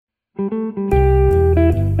Welcome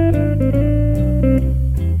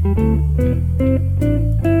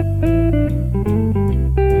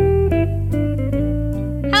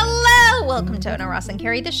to Ona, Ross, and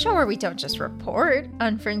Carrie, the show where we don't just report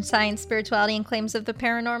on fringe science, spirituality, and claims of the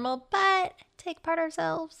paranormal, but take part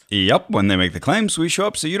ourselves. Yep, when they make the claims, we show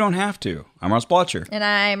up so you don't have to. I'm Ross Blotcher. And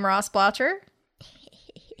I'm Ross Blotcher.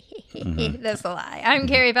 That's a lie. I'm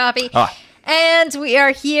Carrie Poppy. And we are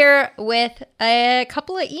here with a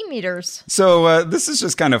couple of e-meters. So this is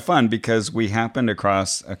just kind of fun because we happened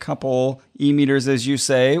across a couple e-meters, as you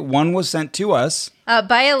say. One was sent to us.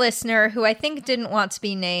 By a listener who I think didn't want to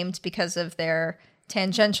be named because of their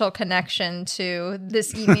tangential connection to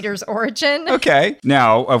this e-meter's origin. Okay.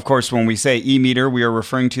 Now, of course, when we say e-meter, we are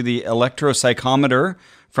referring to the electropsychometer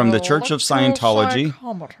from the Church of Scientology.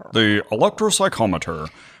 The electropsychometer.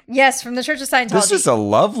 Yes, from the Church of Scientology. This is a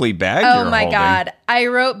lovely bag you're holding. Oh, my God. I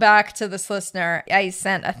wrote back to this listener. I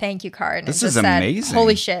sent a thank you card. And this it is just amazing. Said,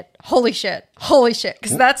 holy shit, holy shit, holy shit.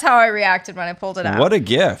 Because that's how I reacted when I pulled it out. What a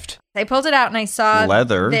gift. I pulled it out and I saw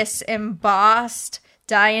leather. This embossed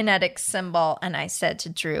Dianetic symbol. And I said to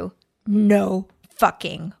Drew, no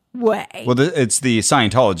fucking way. Well, it's the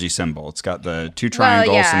Scientology symbol. It's got the two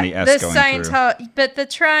triangles and the S going through. But the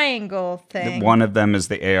triangle thing. One of them is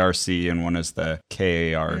the ARC and one is the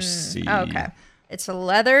KARC. Okay. It's a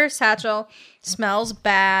leather satchel. Smells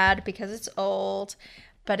bad because it's old.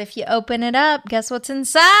 But if you open it up, guess what's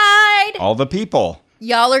inside? All the people.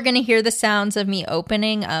 Y'all are going to hear the sounds of me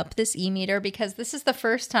opening up this e-meter because this is the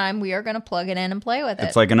first time we are going to plug it in and play with it.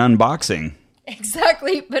 It's like an unboxing.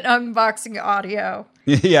 Exactly, but unboxing audio.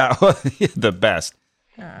 Yeah, the best.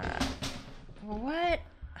 What?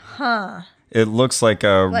 Huh. It looks like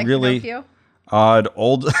a really Pinocchio? Odd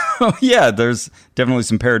old... Yeah, there's definitely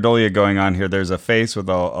some pareidolia going on here. There's a face with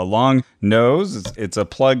a long nose. It's a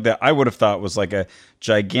plug that I would have thought was like a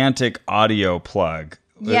gigantic audio plug.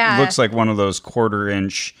 Yeah. It looks like one of those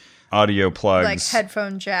quarter-inch audio plugs. Like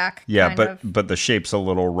headphone jack. Yeah, but the shape's a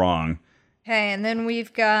little wrong. Okay, and then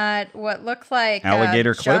we've got what look like...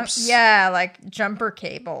 alligator clips? Yeah, like jumper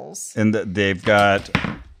cables. And they've got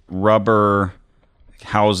rubber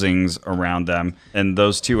housings around them. And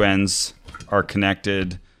those two ends are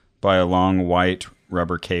connected by a long white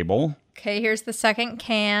rubber cable. Okay, here's the second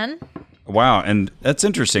can. Wow, and that's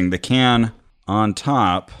interesting. The can on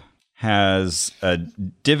top has a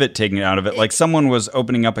divot taken out of it, like someone was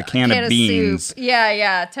opening up a can of beans. Soup.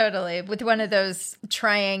 Yeah, totally. With one of those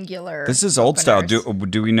triangular. This is old style.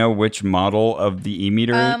 Do we know which model of the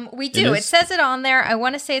e-meter? We do. It says it on there. I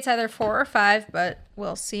want to say it's either 4 or 5, but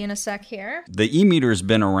we'll see in a sec here. The e-meter's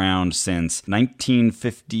been around since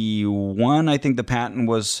 1951. I think the patent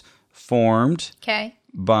was formed. Okay.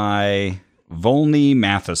 By Volney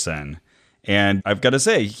Matheson. And I've got to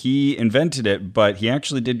say, he invented it, but he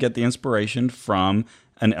actually did get the inspiration from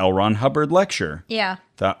an L. Ron Hubbard lecture. Yeah.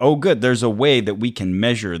 Thought, oh, good, there's a way that we can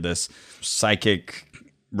measure this psychic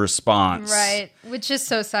response. Right, which is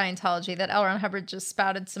so Scientology, that L. Ron Hubbard just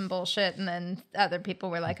spouted some bullshit, and then other people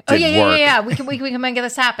were like, oh, yeah, we can make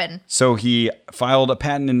this happen. So he filed a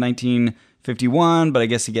patent in 1951, but I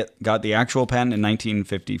guess he got the actual patent in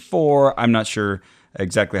 1954. I'm not sure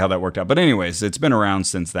exactly how that worked out. But anyways, it's been around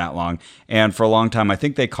since that long. And for a long time, I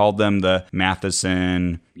think they called them the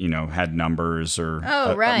Matheson, had numbers or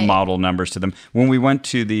model numbers to them. When we went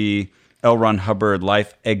to the L. Ron Hubbard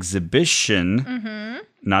Life exhibition,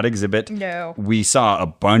 not exhibit, we saw a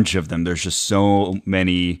bunch of them. There's just so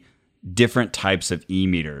many different types of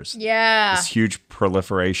e-meters. Yeah. This huge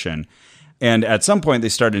proliferation. And at some point, they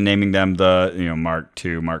started naming them the, Mark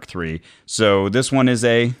II, Mark III. So this one is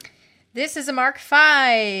This is a Mark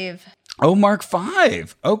V. Oh, Mark V.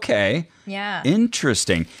 Okay. Yeah.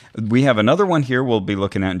 Interesting. We have another one here we'll be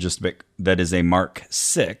looking at in just a bit that is a Mark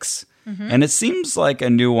VI. And it seems like a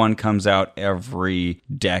new one comes out every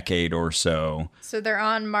decade or so. So they're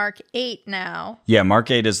on Mark VIII now. Yeah, Mark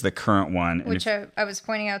VIII is the current one. Which I was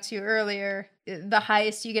pointing out to you earlier. The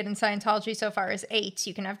highest you get in Scientology so far is 8.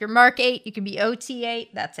 You can have your Mark VIII. You can be OT8.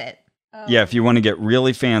 That's it. Yeah, if you want to get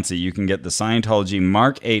really fancy, you can get the Scientology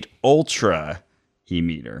Mark VIII Ultra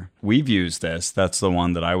e-meter. We've used this. That's the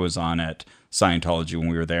one that I was on at Scientology when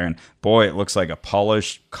we were there. And boy, it looks like a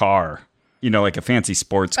polished car. Like a fancy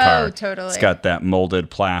sports car. Oh, totally. It's got that molded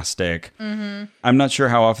plastic. Mm-hmm. I'm not sure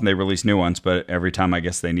how often they release new ones, but every time I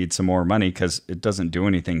guess they need some more money because it doesn't do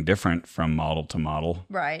anything different from model to model.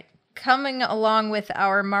 Right. Coming along with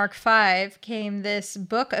our Mark V came this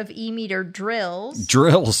book of e-meter drills.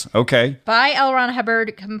 Drills, okay. By L. Ron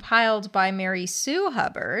Hubbard, compiled by Mary Sue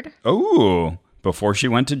Hubbard. Oh, before she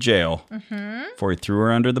went to jail, before he threw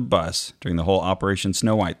her under the bus during the whole Operation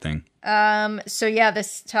Snow White thing. So yeah,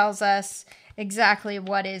 this tells us exactly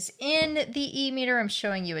what is in the e-meter. I'm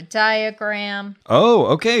showing you a diagram. Oh,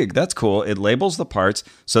 okay. That's cool. It labels the parts.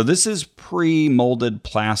 So this is pre-molded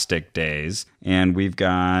plastic days. And we've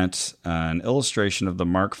got an illustration of the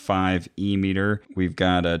Mark V e-meter. We've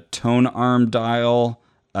got a tone arm dial,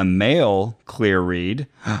 a male clear read,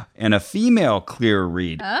 and a female clear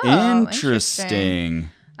read. Oh, Interesting.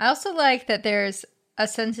 I also like that there's a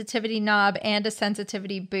sensitivity knob and a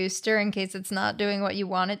sensitivity booster in case it's not doing what you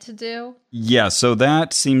want it to do. Yeah, so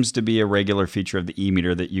that seems to be a regular feature of the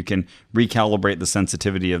e-meter, that you can recalibrate the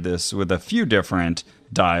sensitivity of this with a few different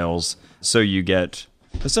dials so you get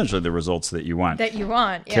essentially the results that you want.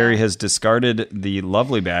 Yeah. Carrie has discarded the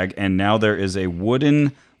lovely bag, and now there is a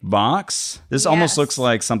wooden box. This almost looks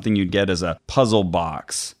like something you'd get as a puzzle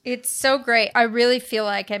box. It's so great. I really feel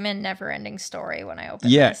like I'm in Neverending Story when I open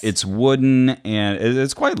this. Yeah, it's wooden, and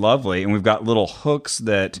it's quite lovely. And we've got little hooks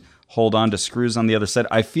that hold on to screws on the other side.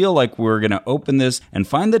 I feel like we're going to open this and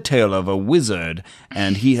find the tale of a wizard,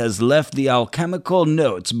 and he has left the alchemical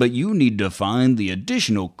notes, but you need to find the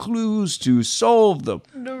additional clues to solve the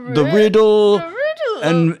riddle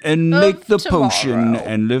and make the potion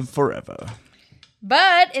and live forever.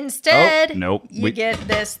 But instead, we get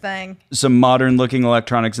this thing. Some modern-looking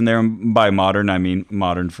electronics in there. And by modern, I mean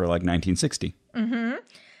modern for like 1960. Mm-hmm.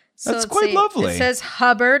 So that's quite lovely. It says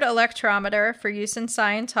Hubbard electrometer for use in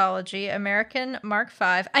Scientology, American Mark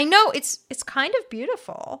V. I know, it's kind of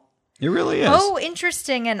beautiful. It really is. Oh,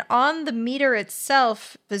 interesting. And on the meter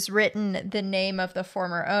itself was written the name of the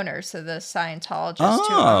former owner, so the Scientologist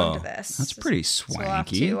who owned this. That's pretty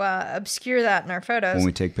swanky. So we'll have to obscure that in our photos. When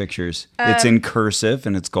we take pictures. It's in cursive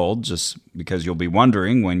and it's gold, just because you'll be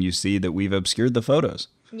wondering when you see that we've obscured the photos.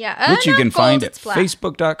 Yeah. Which you can find at black.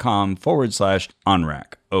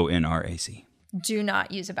 facebook.com/onrac, ONRAC. Do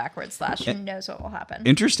not use a backward slash. Who knows what will happen?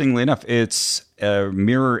 Interestingly enough, it's a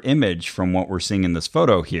mirror image from what we're seeing in this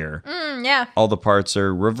photo here. Yeah. All the parts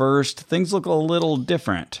are reversed. Things look a little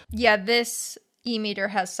different. Yeah, this e-meter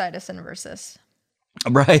has situs inversus.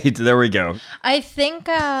 Right, there we go. I think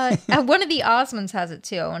one of the Osmonds has it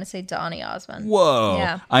too. I want to say Donny Osmond. Whoa.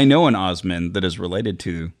 Yeah. I know an Osmond that is related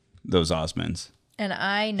to those Osmonds. And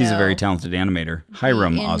I know he's a very talented animator.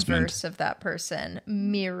 Hiram Osmond. Inverse of that person,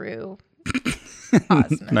 Miru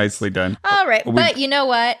Osmond. Nicely done. All right, but you know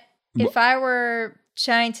what? If I were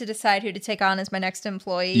trying to decide who to take on as my next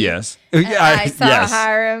employee, yes, I saw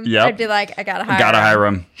Hiram, I'd be like, I gotta hire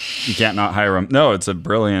him. You can't not hire him. No, it's a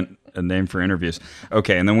brilliant name for interviews.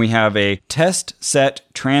 Okay, and then we have a test set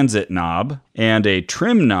transit knob and a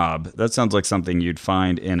trim knob. That sounds like something you'd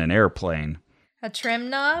find in an airplane. A trim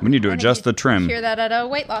knob? We need to adjust the trim. Hear that at a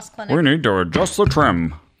weight loss clinic. We need to adjust the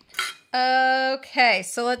trim. Okay,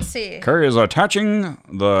 so let's see. Carrie is attaching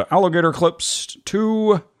the alligator clips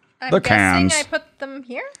to the cans. I put them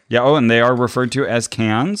here? Yeah, and they are referred to as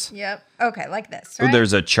cans. Yep. Okay, like this, right? Oh,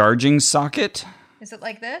 there's a charging socket. Is it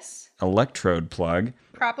like this? Electrode plug.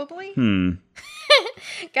 Probably.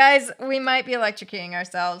 Guys, we might be electrocuting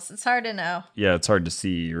ourselves. It's hard to know. Yeah, it's hard to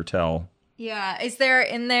see or tell. Yeah. Is there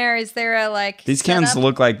a like... These cans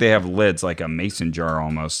look like they have lids, like a mason jar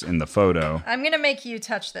almost in the photo. I'm going to make you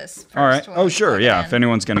touch this first. All right. Oh, sure. Yeah. If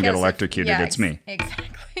anyone's going to get electrocuted, it's me.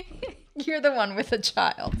 Exactly. You're the one with a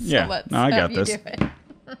child. So yeah. No, I got this.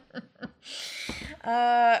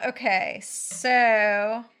 Okay.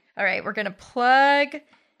 So, all right. We're going to plug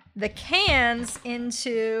the cans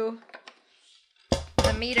into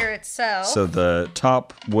the meter itself. So the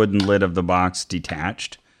top wooden lid of the box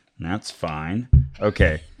detached. That's fine.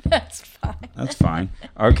 Okay. That's fine. That's fine.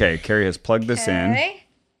 Okay, Carrie has plugged this in.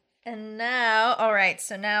 And now, all right,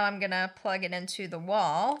 so now I'm going to plug it into the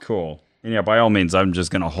wall. Cool. And yeah, by all means, I'm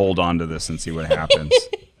just going to hold on to this and see what happens.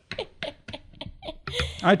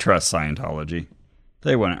 I trust Scientology.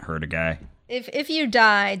 They wouldn't hurt a guy. If you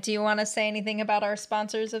die, do you want to say anything about our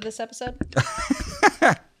sponsors of this episode?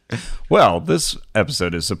 Well, this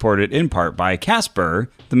episode is supported in part by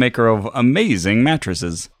Casper, the maker of amazing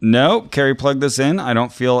mattresses. No, Carrie plugged this in. I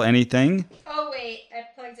don't feel anything. Oh, wait. I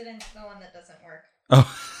plugged it into the one that doesn't work.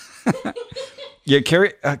 Oh. Yeah,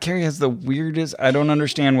 Carrie has the weirdest... I don't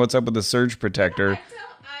understand what's up with the surge protector. I don't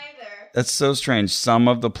either. That's so strange. Some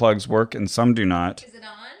of the plugs work and some do not. Is it on?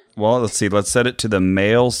 Well, let's see. Let's set it to the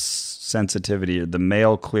male sensitivity, the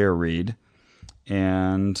male clear read.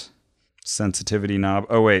 And... sensitivity knob.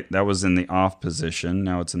 Oh, wait, that was in the off position.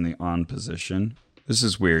 Now it's in the on position. This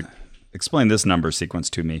is weird. Explain this number sequence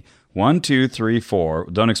to me. 1, 2, 3, 4.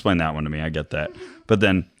 Don't explain that one to me. I get that. But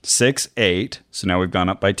then 6, 8. So now we've gone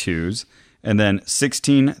up by twos. And then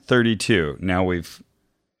 1632. Now we've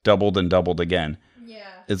doubled and doubled again. Yeah.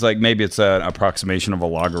 It's like maybe it's an approximation of a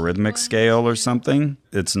logarithmic scale or something.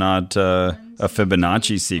 It's not a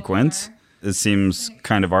Fibonacci sequence. It seems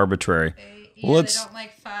kind of arbitrary. Yeah, they don't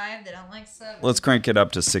like 5. They don't like 7. Let's crank it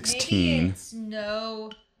up to 16. Maybe it's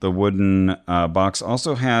no. The wooden box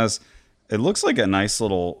also has, it looks like a nice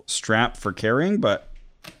little strap for carrying, but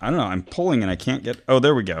I don't know. I'm pulling and I can't get, oh,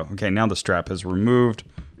 there we go. Okay, now the strap is removed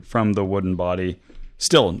from the wooden body.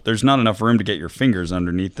 Still, there's not enough room to get your fingers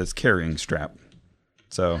underneath this carrying strap.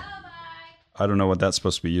 So, I don't know what that's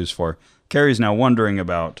supposed to be used for. Carrie's now wondering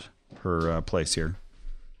about her place here.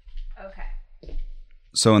 Okay.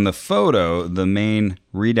 So in the photo, the main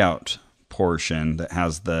readout portion that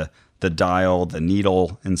has the dial, the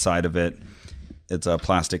needle inside of it, it's a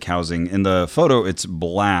plastic housing. In the photo, it's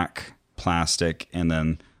black plastic and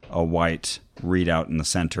then a white readout in the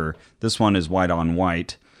center. This one is white on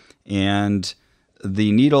white. And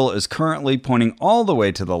the needle is currently pointing all the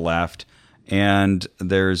way to the left. And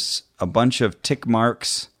there's a bunch of tick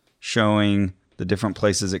marks showing the different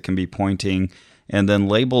places it can be pointing. And then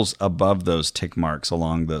labels above those tick marks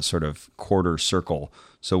along the sort of quarter circle.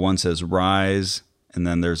 So one says rise, and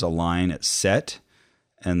then there's a line at set.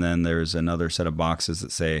 And then there's another set of boxes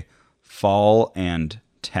that say fall and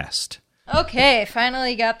test. Okay,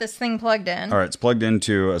 finally got this thing plugged in. All right, it's plugged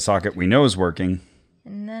into a socket we know is working.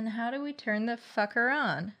 And then how do we turn the fucker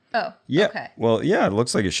on? Oh, yeah. Okay. Well, yeah, it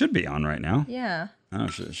looks like it should be on right now. Yeah. Oh,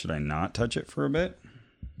 should I not touch it for a bit?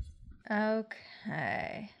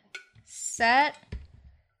 Okay. Set.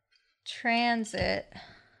 Transit.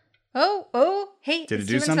 Oh, hey, Did it's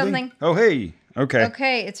it do doing something? Oh, hey. Okay.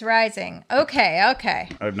 Okay, it's rising. Okay.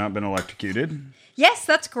 I've not been electrocuted. Yes,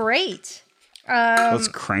 that's great. Let's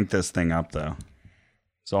crank this thing up, though.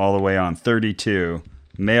 It's all the way on 32.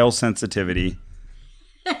 Male sensitivity.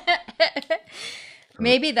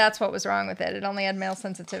 Maybe that's what was wrong with it. It only had male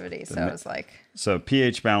sensitivity, so it was like... So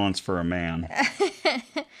pH balance for a man.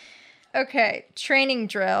 Okay, training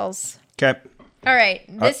drills. Okay. All right,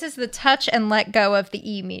 this is the touch and let go of the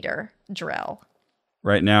E-meter drill.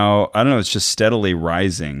 Right now, I don't know, it's just steadily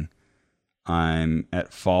rising. I'm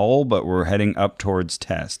at fall, but we're heading up towards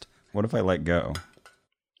test. What if I let go?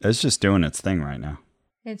 It's just doing its thing right now.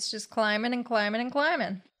 It's just climbing and climbing and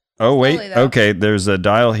climbing. Oh, wait. Slowly, though. Okay, there's a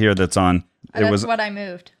dial here that's on. That's what I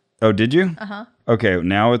moved. Oh, did you? Uh-huh. Okay,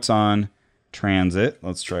 now it's on transit.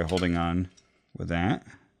 Let's try holding on with that.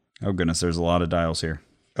 Oh, goodness, there's a lot of dials here.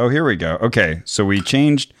 Oh, here we go. Okay, so we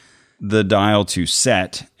changed the dial to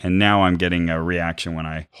set, and now I'm getting a reaction when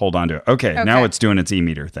I hold on to it. Okay, now it's doing its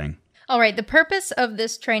E-meter thing. All right, the purpose of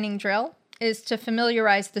this training drill is to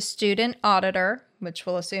familiarize the student auditor, which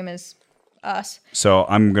we'll assume is us. So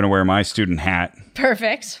I'm going to wear my student hat.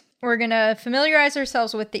 Perfect. We're going to familiarize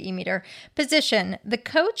ourselves with the E-meter. Position. The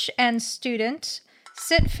coach and student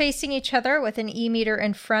sit facing each other with an E-meter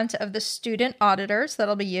in front of the student auditors.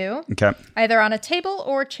 That'll be you. Okay. Either on a table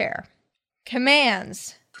or chair.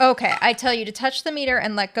 Commands. Okay, I tell you to touch the meter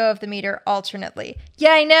and let go of the meter alternately.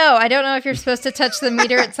 Yeah, I know. I don't know if you're supposed to touch the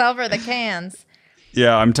meter itself or the cans.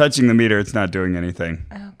 Yeah, I'm touching the meter. It's not doing anything.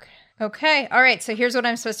 Okay. All right, so here's what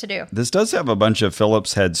I'm supposed to do. This does have a bunch of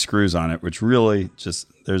Phillips head screws on it, which really just,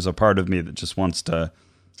 there's a part of me that just wants to...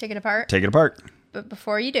 Take it apart? Take it apart. But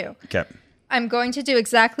before you do, Okay. I'm going to do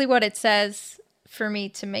exactly what it says for me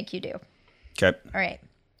to make you do. Okay. All right.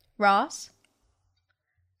 Ross,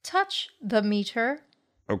 touch the meter.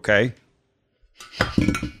 Okay.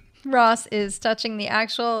 Ross is touching the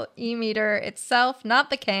actual E-meter itself, not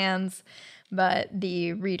the cans, but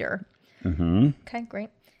the reader. Mm-hmm. Okay, great.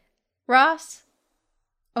 Ross.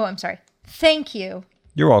 Oh, I'm sorry. Thank you.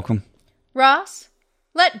 You're welcome. Ross,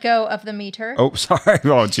 let go of the meter. Oh, sorry.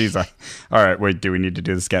 Oh, geez. All right. Wait, do we need to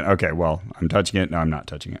do this again? Okay, well, I'm touching it. No, I'm not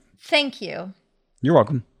touching it. Thank you. You're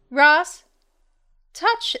welcome. Ross,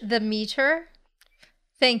 touch the meter.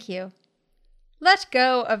 Thank you. Let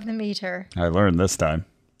go of the meter. I learned this time.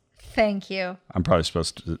 Thank you. I'm probably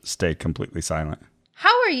supposed to stay completely silent.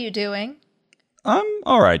 How are you doing? I'm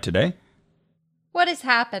all right today. What is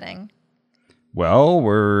happening? Well,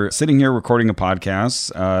 we're sitting here recording a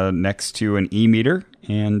podcast next to an E-meter,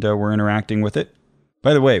 and we're interacting with it.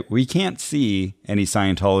 By the way, we can't see any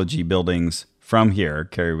Scientology buildings from here,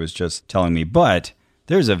 Carrie was just telling me, but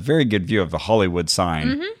there's a very good view of the Hollywood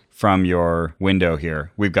sign from your window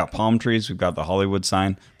here. We've got palm trees, we've got the Hollywood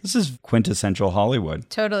sign. This is quintessential Hollywood.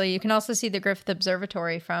 Totally. You can also see the Griffith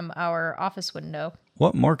Observatory from our office window.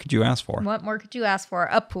 What more could you ask for? What more could you ask for?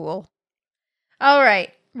 A pool. All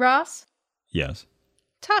right. Ross? Yes.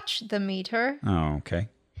 Touch the meter. Oh, okay.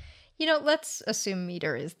 You know, let's assume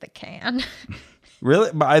meter is the can.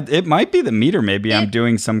 Really? But it might be the meter. Maybe I'm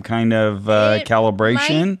doing some kind of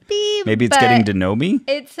calibration. Maybe it's getting to know me.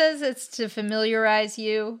 It says it's to familiarize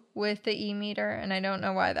you with the e-meter, and I don't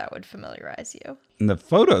know why that would familiarize you. In the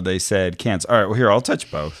photo, they said cans. All right, well, here, I'll touch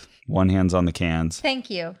both. One hand's on the cans. Thank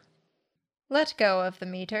you. Let go of the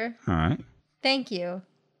meter. All right. Thank you.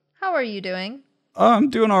 How are you doing? Oh, I'm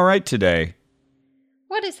doing all right today.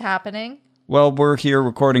 What is happening? Well, we're here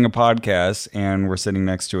recording a podcast, and we're sitting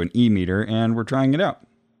next to an e-meter, and we're trying it out.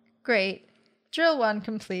 Great. Drill 1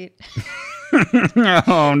 complete.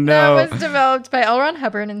 Oh, no. That was developed by L. Ron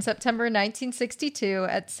Hubbard in September 1962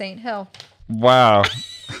 at St. Hill. Wow.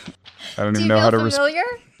 I don't even know how to respond.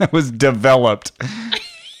 That was developed.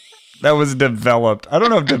 That was developed. I don't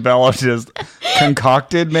know if developed is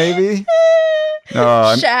concocted, maybe.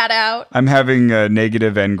 No, Shout out. I'm having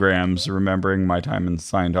negative engrams remembering my time in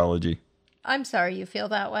Scientology. I'm sorry you feel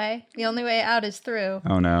that way. The only way out is through.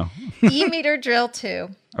 Oh, no. E-meter drill 2.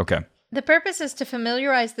 Okay. The purpose is to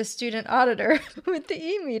familiarize the student auditor with the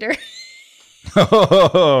e-meter.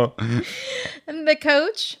 Oh. And the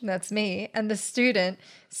coach, that's me, and the student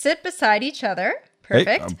sit beside each other.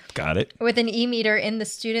 Perfect. Hey, got it. With an e-meter in the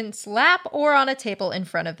student's lap or on a table in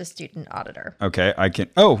front of the student auditor. Okay, I can...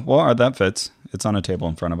 Oh, well, that fits. It's on a table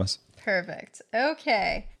in front of us. Perfect.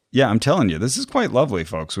 Okay. Yeah, I'm telling you, this is quite lovely,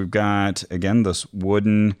 folks. We've got, again, this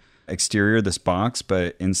wooden exterior, this box,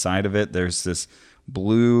 but inside of it, there's this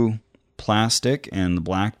blue plastic and the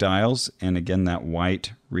black dials, and again, that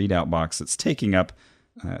white readout box that's taking up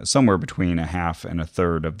somewhere between a half and a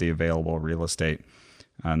third of the available real estate,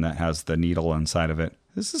 and that has the needle inside of it.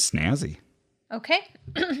 This is snazzy. Okay.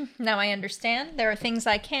 Now I understand. There are things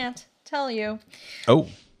I can't tell you. Oh,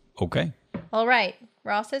 okay. All right.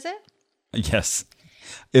 Ross, is it? Yes.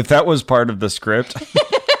 If that was part of the script...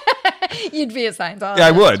 You'd be a Scientologist. Yeah,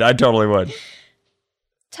 I would. I totally would.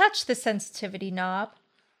 Touch the sensitivity knob.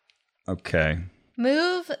 Okay.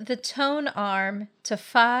 Move the tone arm to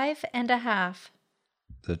 5.5.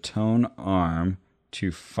 The tone arm to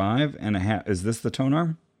 5.5. Is this the tone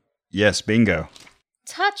arm? Yes, bingo.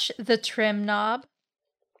 Touch the trim knob.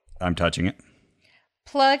 I'm touching it.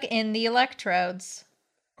 Plug in the electrodes.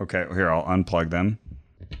 Okay, here, I'll unplug them.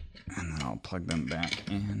 And then I'll plug them back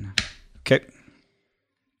in. Okay.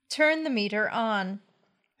 Turn the meter on.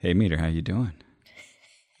 Hey, meter, how you doing?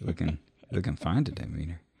 Looking fine today,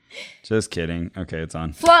 meter. Just kidding. Okay, it's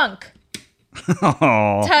on. Flunk.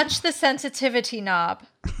 Oh. Touch the sensitivity knob.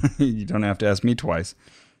 You don't have to ask me twice.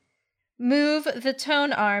 Move the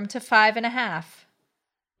tone arm to 5.5.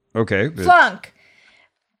 Okay. Flunk.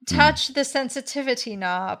 Touch the sensitivity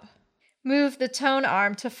knob. Move the tone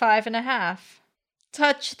arm to 5.5.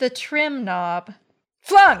 Touch the trim knob.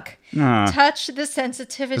 Flunk. Touch the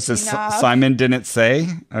sensitivity knob. Simon didn't say?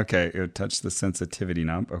 Okay, touch the sensitivity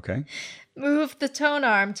knob. Okay. Move the tone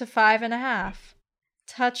arm to 5.5.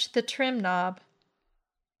 Touch the trim knob.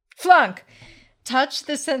 Flunk. Touch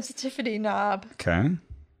the sensitivity knob. Okay.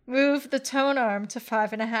 Move the tone arm to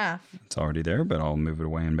 5.5. It's already there, but I'll move it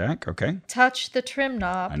away and back. Okay. Touch the trim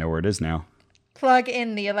knob. I know where it is now. Plug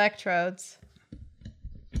in the electrodes.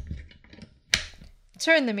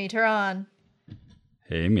 Turn the meter on.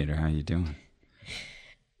 Hey, meter, how you doing?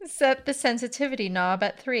 Set the sensitivity knob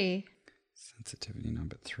at 3. Sensitivity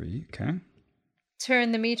knob at 3. Okay.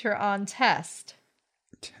 Turn the meter on test.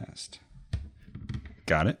 Test.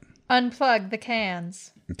 Got it. Unplug the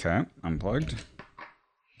cans. Okay, unplugged.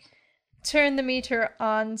 Turn the meter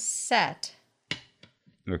on set.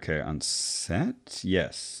 Okay, on set?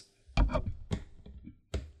 Yes.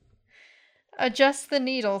 Adjust the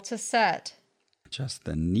needle to set. Just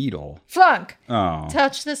the needle. Flunk. Oh.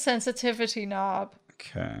 Touch the sensitivity knob.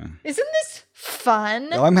 Okay. Isn't this fun?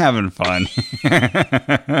 Well, I'm having fun.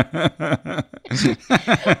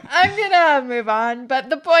 I'm gonna move on, but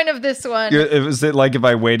the point of this one... Was it like if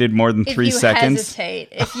I waited more than 3 seconds?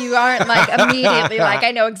 If you aren't like immediately like,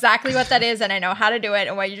 I know exactly what that is and I know how to do it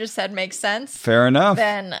and what you just said makes sense. Fair enough.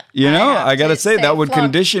 Then I gotta say that would flunk.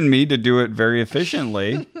 condition me to do it very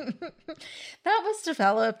efficiently. That was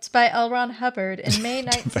developed by L. Ron Hubbard in May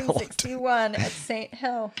 1961 at St.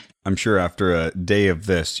 Hill. I'm sure after a day of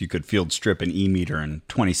this, you could field strip an e-meter in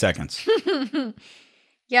 20 seconds.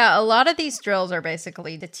 Yeah, a lot of these drills are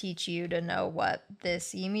basically to teach you to know what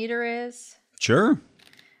this e-meter is. Sure.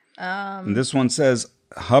 And this one says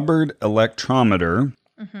Hubbard electrometer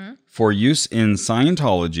for use in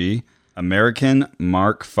Scientology, American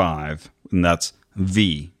Mark V. And that's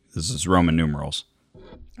V. This is Roman numerals.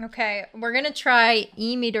 Okay, we're going to try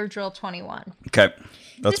e-meter drill 21. Okay,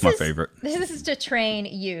 that's my favorite. This is to train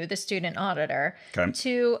you, the student auditor, Okay.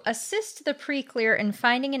 to assist the pre-clear in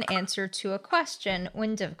finding an answer to a question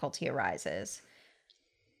when difficulty arises.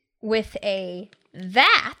 with a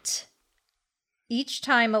that, each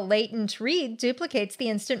time a latent read duplicates the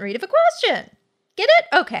instant read of a question. Get it?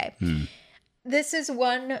 Okay. This is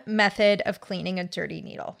one method of cleaning a dirty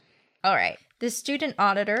needle. All right. The student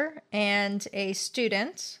auditor and a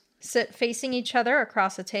student sit facing each other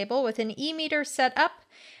across a table with an e-meter set up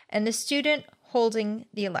and the student holding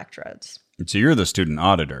the electrodes. So you're the student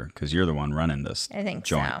auditor because you're the one running this I think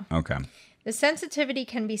joint. so. Okay. The sensitivity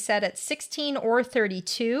can be set at 16 or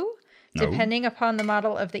 32, depending upon the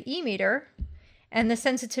model of the e-meter. And the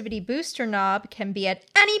sensitivity booster knob can be at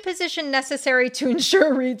any position necessary to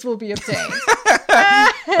ensure reads will be obtained.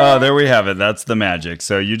 Oh, there we have it. That's the magic.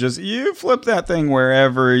 So you flip that thing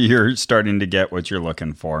wherever you're starting to get what you're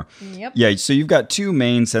looking for. Yep. Yeah, so you've got two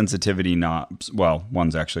main sensitivity knobs. Well,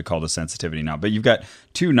 one's actually called a sensitivity knob, but you've got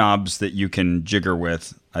two knobs that you can jigger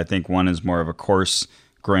with. I think one is more of a coarse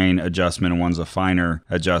grain adjustment and one's a finer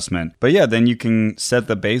adjustment. But yeah, then you can set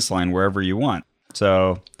the baseline wherever you want.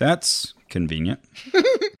 So that's convenient.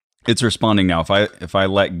 It's responding now. If I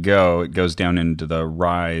let go, it goes down into the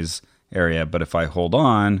rise area, but if I hold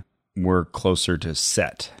on, we're closer to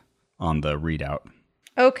set on the readout.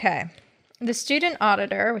 Okay. The student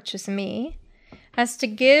auditor, which is me, has to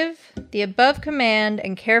give the above command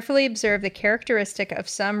and carefully observe the characteristic of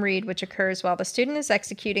some read which occurs while the student is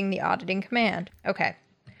executing the auditing command. Okay.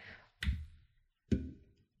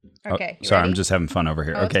 Okay. Sorry, ready? I'm just having fun over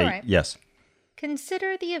here. Oh, it's okay, all right. yes.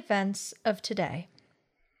 Consider the events of today.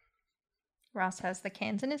 Ross has the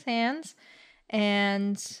cans in his hands.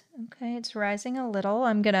 And, okay, it's rising a little.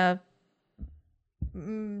 I'm going to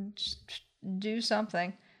do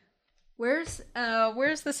something. Where's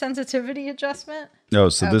the sensitivity adjustment? Oh,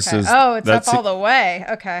 so this Okay. is... Oh, it's up that's all the way.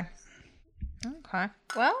 Okay. Okay.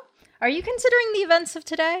 Well, are you considering the events of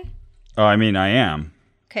today? Oh, I mean, I am.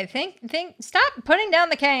 Okay, think. Stop putting down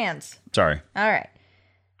the cans. Sorry. All right.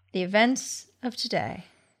 The events of today.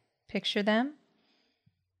 Picture them.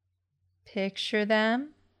 Picture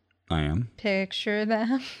them. I am. Picture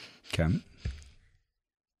them. Okay.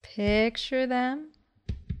 Picture them.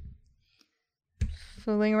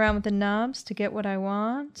 Fooling around with the knobs to get what I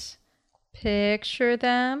want. Picture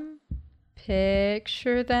them.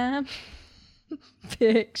 Picture them.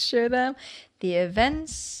 Picture them. The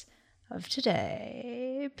events of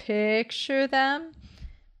today. Picture them.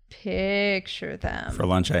 Picture them. For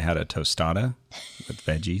lunch, I had a tostada with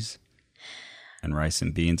veggies and rice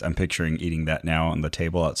and beans. I'm picturing eating that now on the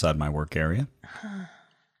table outside my work area.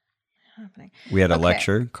 We had a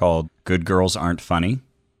lecture called Good Girls Aren't Funny.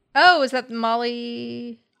 Oh, is that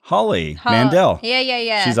Molly? Holly Mandel.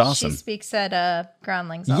 Yeah. She's awesome. She speaks at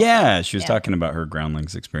Groundlings also. Yeah, she was talking about her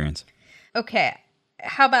Groundlings experience. Okay,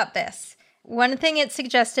 how about this? One thing it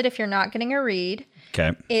suggested if you're not getting a read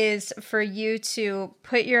is for you to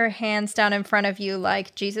put your hands down in front of you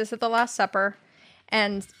like Jesus at the Last Supper,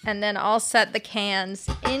 and then I'll set the cans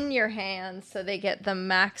in your hands so they get the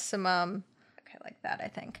maximum, like that, I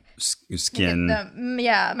think. Skin.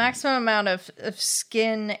 Maximum amount of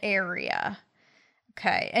skin area.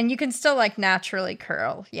 Okay, and you can still like naturally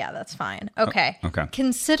curl. Yeah, that's fine. Okay. Okay.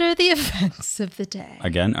 Consider the events of the day.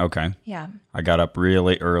 Again? Okay. Yeah. I got up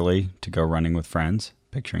really early to go running with friends.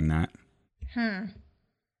 Picturing that. I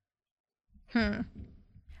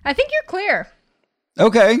think you're clear.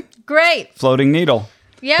 Okay. Great. Floating needle.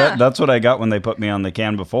 Yeah. That's what I got when they put me on the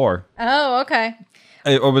can before. Oh, okay.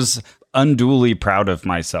 I was unduly proud of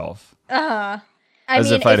myself.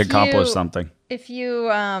 As if I'd accomplished something. If you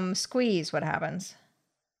squeeze, what happens?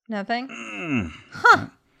 Nothing?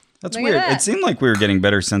 That's Look at weird. that. It seemed like we were getting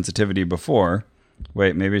better sensitivity before.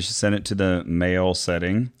 Wait, maybe I should send it to the male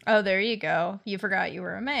setting. Oh, there you go. You forgot you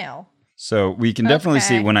were a male. So we can definitely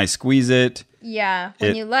see when I squeeze it. Yeah,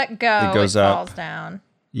 when you let go, it goes falls up. down.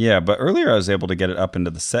 Yeah, but earlier I was able to get it up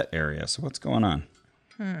into the set area. So what's going on?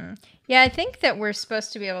 Yeah, I think that we're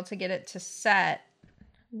supposed to be able to get it to set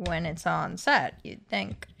when it's on set, you'd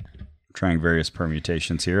think. Trying various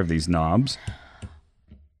permutations here of these knobs.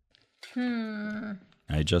 I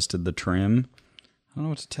adjusted the trim. I don't know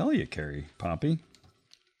what to tell you, Carrie. Poppy?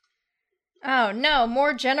 Oh, no.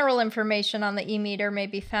 More general information on the e-meter may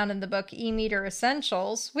be found in the book E-Meter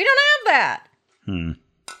Essentials. We don't have that!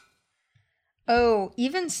 Oh,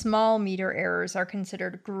 even small meter errors are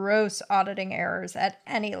considered gross auditing errors at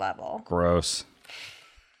any level. Gross.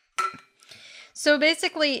 So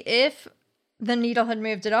basically, if the needle had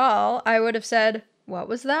moved at all, I would have said, what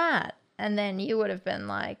was that? And then you would have been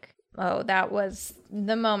like, oh, that was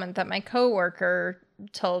the moment that my coworker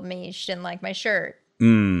told me she didn't like my shirt.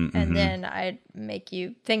 And then I'd make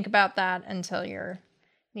you think about that until your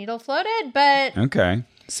needle floated. But Okay.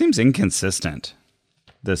 Seems inconsistent,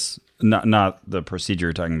 this Not the procedure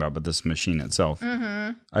you're talking about, but this machine itself.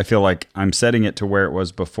 Mm-hmm. I feel like I'm setting it to where it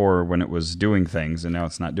was before when it was doing things, and now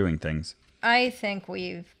it's not doing things. I think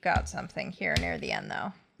we've got something here near the end,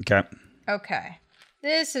 though. Okay. Okay.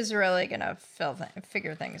 This is really going to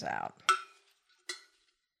figure things out.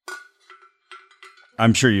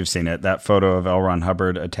 I'm sure you've seen it. That photo of L. Ron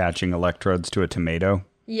Hubbard attaching electrodes to a tomato.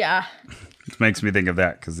 Yeah. It makes me think of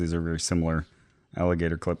that because these are very similar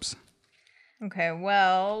alligator clips. Okay,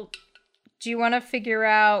 well, do you want to figure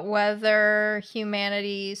out whether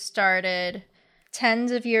humanity started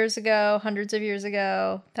tens of years ago, hundreds of years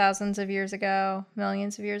ago, thousands of years ago,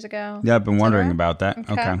 millions of years ago? Yeah, I've been wondering about that.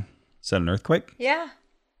 Okay. Is that an earthquake? Yeah.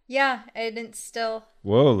 Yeah, and it's still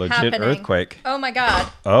Whoa, legit happening. Earthquake. Oh, my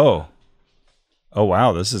God. Oh,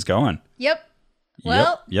 wow, this is going. Yep.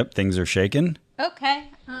 Well. Yep, things are shaking. Okay.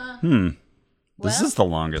 This is the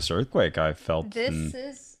longest earthquake I've felt in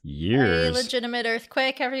years. A legitimate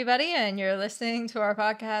earthquake, everybody, and you're listening to our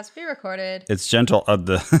podcast be recorded. It's gentle.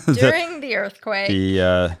 During the earthquake.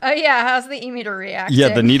 Oh, yeah, how's the e-meter reacting? Yeah,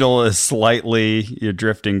 the needle is you're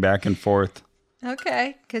drifting back and forth.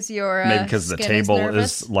 Okay, because your maybe because the table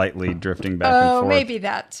is lightly drifting back and forth. Oh, maybe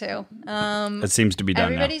that too. It seems to be done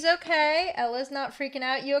everybody's now. Okay. Ella's not freaking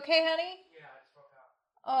out. You okay, honey? Yeah, I just woke up.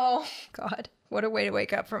 Oh, God. What a way to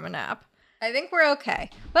wake up from a nap. I think we're okay.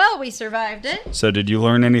 Well, we survived it. So did you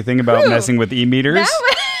learn anything about messing with e-meters?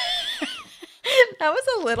 That was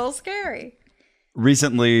a little scary.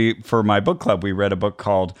 Recently, for my book club, we read a book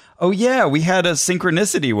called, Oh Yeah, we had a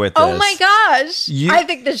synchronicity with this. Oh my gosh. I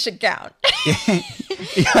think this should count. So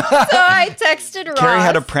I texted Ross. Carrie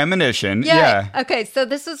had a premonition. Yeah. Okay, so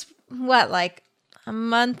this was like a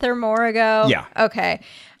month or more ago? Yeah. Okay.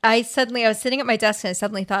 I was sitting at my desk and I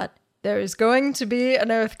suddenly thought, there's going to be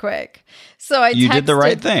an earthquake. So you did the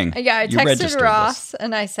right thing. Yeah, I texted Ross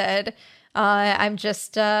and I said, I'm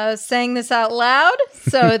just saying this out loud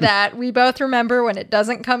so that we both remember when it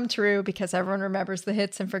doesn't come true because everyone remembers the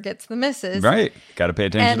hits and forgets the misses. Right. Got to pay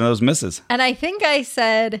attention to those misses. And I think I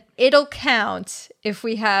said it'll count if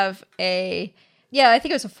we have I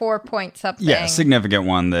think it was a 4-point something. Yeah, significant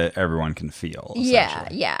one that everyone can feel.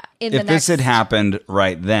 Yeah. If this had happened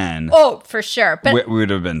right then. Oh, for sure. But we would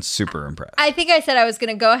have been super impressed. I think I said I was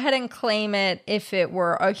going to go ahead and claim it if it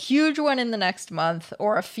were a huge one in the next month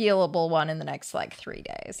or a feelable one in the next 3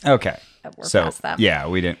 days. Okay. We're past that. Yeah,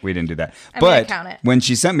 we didn't do that. I'm gonna count it. When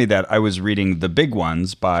she sent me that, I was reading The Big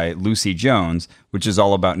Ones by Lucy Jones, which is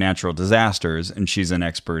all about natural disasters, and she's an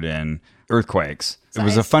expert in earthquakes. It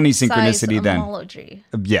was a funny synchronicity then. Seismology.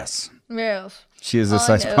 Yes. Yes. She is a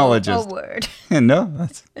seismologist. A word. No,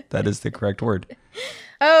 that is the correct word.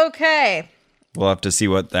 Okay. We'll have to see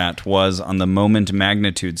what that was on the moment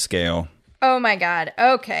magnitude scale. Oh my God.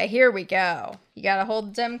 Okay, here we go. You gotta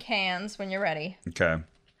hold them cans when you're ready. Okay.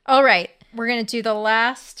 All right. We're gonna do the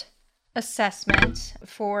last assessment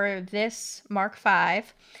for this Mark V.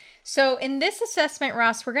 So in this assessment,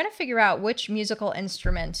 Ross, we're gonna figure out which musical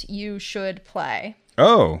instrument you should play.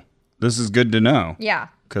 Oh, this is good to know. Yeah.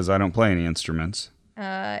 Because I don't play any instruments.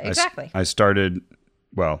 Exactly. I started,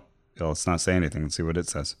 let's not say anything. Let's see what it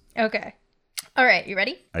says. Okay. All right. You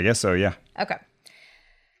ready? I guess so, yeah. Okay.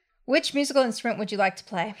 Which musical instrument would you like to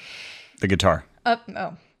play? The guitar.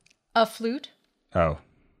 A flute? Oh.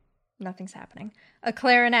 Nothing's happening. A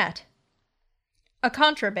clarinet? A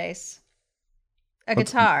contrabass? A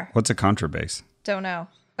guitar? What's a contrabass? Don't know.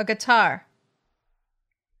 A guitar?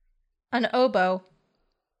 An oboe?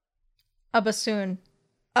 A bassoon?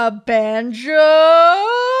 A banjo?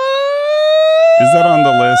 Is that on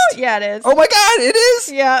the list? Yeah, it is. Oh my God, it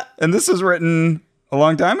is? Yeah. And this was written a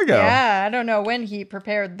long time ago. Yeah, I don't know when he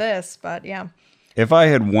prepared this, but yeah. If I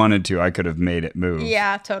had wanted to, I could have made it move.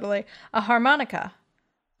 Yeah, totally. A harmonica,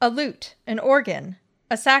 a lute, an organ,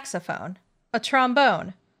 a saxophone, a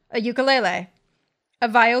trombone, a ukulele, a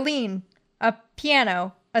violin, a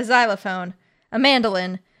piano, a xylophone, a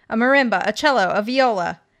mandolin, a marimba, a cello, a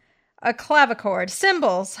viola, a clavichord,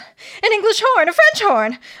 cymbals, an English horn, a French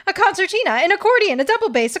horn, a concertina, an accordion, a double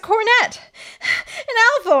bass, a cornet, an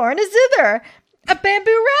althorn, a zither, a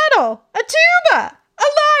bamboo rattle, a tuba, a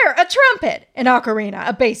lyre, a trumpet, an ocarina,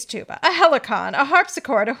 a bass tuba, a helicon, a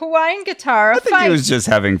harpsichord, a Hawaiian guitar, I think he was just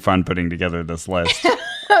having fun putting together this list.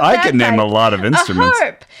 I could name a lot of a instruments.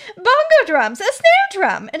 harp, bongo drums, a snare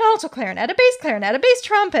drum, an alto clarinet, a bass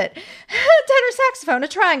trumpet, a tenor saxophone, a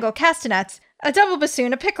triangle, castanets, a double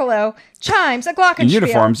bassoon, a piccolo, chimes, a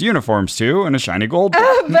glockenspiel. Uniforms too, and a shiny gold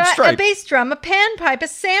A stripe. bass drum, a panpipe, a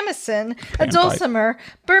samisen, a dulcimer,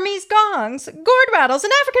 Burmese gongs, gourd rattles,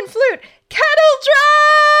 an African flute, kettle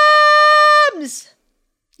drums!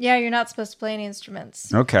 Yeah, you're not supposed to play any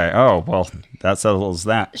instruments. Okay. Oh, well, that settles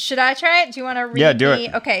that. Should I try it? Do you want to read me? Yeah, do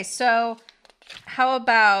it. Okay, so how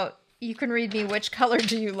about you can read me which color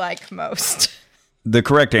do you like most? The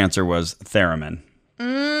correct answer was theremin.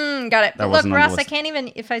 Got it. But look, wasn't on the Ross, I list. can't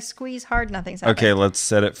even, if I squeeze hard, nothing's happening. Okay, let's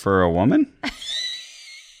set it for a woman.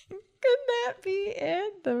 Could that be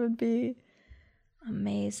it? That would be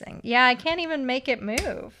amazing. Yeah, I can't even make it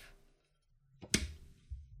move.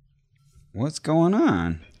 What's going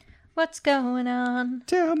on? What's going on?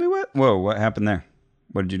 Tell me what. Whoa, what happened there?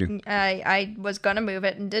 What did you do? I was going to move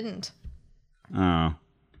it and didn't. Oh.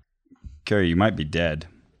 Carrie, you might be dead.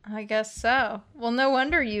 I guess so. Well, no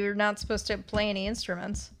wonder you're not supposed to play any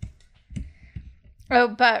instruments. Oh,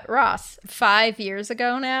 but Ross, 5 years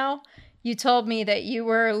ago now, you told me that you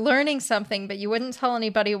were learning something, but you wouldn't tell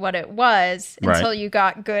anybody what it was until you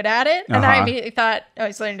got good at it. And I immediately thought, oh,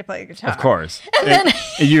 he's learning to play the guitar. Of course. And then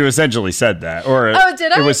You essentially said that. Or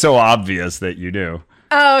did I? It was so obvious that you do.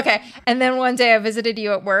 Oh, okay. And then one day I visited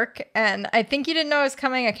you at work, and I think you didn't know I was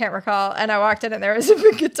coming. I can't recall. And I walked in, and there was a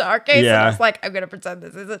big guitar case. And I was like, I'm going to pretend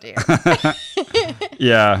this isn't you.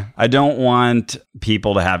 Yeah. I don't want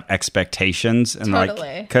people to have expectations. And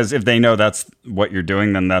Totally. Because if they know that's what you're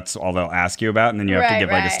doing, then that's all they'll ask you about. And then you have to give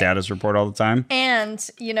like a status report all the time. And,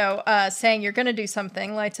 saying you're going to do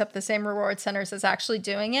something lights up the same reward centers as actually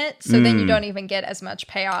doing it. So then you don't even get as much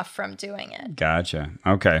payoff from doing it. Gotcha.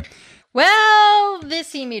 Okay. Well,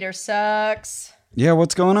 this e-meter sucks. Yeah,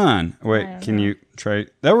 what's going on? Wait, can you try?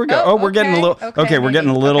 There we go. Oh, we're getting a okay. little. Okay, Okay, we're getting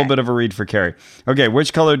a maybe. little Okay. bit of a read for Carrie. Okay,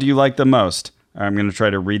 which color do you like the most? I'm going to try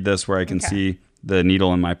to read this where I can see the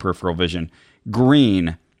needle in my peripheral vision.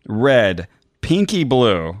 Green, red, pinky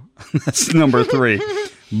blue. That's number 3.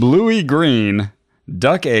 Bluey green,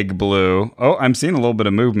 duck egg blue. Oh, I'm seeing a little bit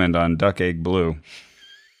of movement on duck egg blue.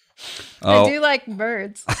 I do like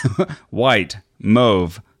birds. White,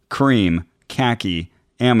 mauve, cream, khaki,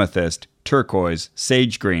 amethyst, turquoise,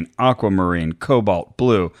 sage green, aquamarine, cobalt,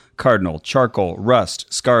 blue, cardinal, charcoal,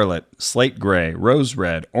 rust, scarlet, slate gray, rose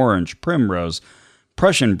red, orange, primrose,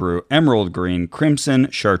 Prussian blue, emerald green, crimson,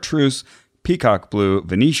 chartreuse, peacock blue,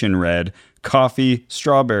 Venetian red, coffee,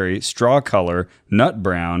 strawberry, straw color, nut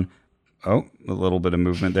brown. Oh, a little bit of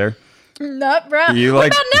movement there. Nut brown. You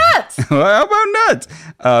What like- about nuts? How about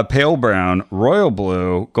nuts? Pale brown, royal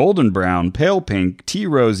blue, golden brown, pale pink, tea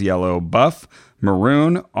rose yellow, buff,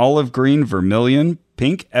 maroon, olive green, vermilion,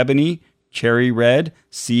 pink, ebony, cherry red,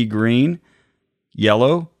 sea green,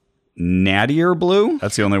 yellow, nattier blue.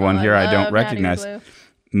 That's the only one here I don't love recognize. natty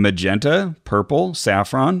blue. Magenta, purple,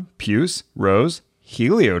 saffron, puce, rose,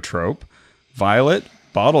 heliotrope, violet,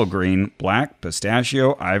 bottle green, black,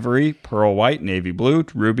 pistachio, ivory, pearl white, navy blue,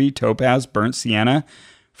 ruby, topaz, burnt sienna,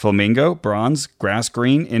 flamingo, bronze, grass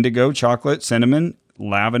green, indigo, chocolate, cinnamon,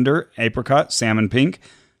 lavender, apricot, salmon pink,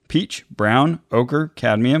 peach, brown, ochre,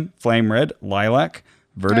 cadmium, flame red, lilac,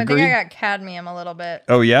 I think verdigris. I got cadmium a little bit.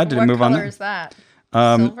 Oh, yeah? Did it move on What color there? is that?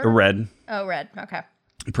 Silver? Red. Oh, red. Okay.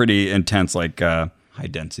 Pretty intense, like high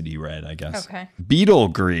density red, I guess. Okay. Beetle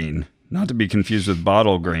green, not to be confused with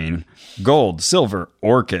bottle green. Gold, silver,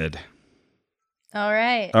 orchid. All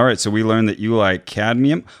right. All right, so we learned that you like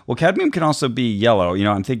cadmium. Well, cadmium can also be yellow. You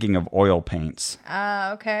know, I'm thinking of oil paints.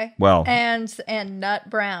 Okay. Well. And nut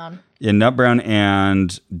brown. In nut brown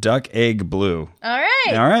and duck egg blue. All right.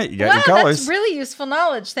 All right, you got wow, your colors. That's really useful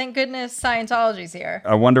knowledge. Thank goodness Scientology's here.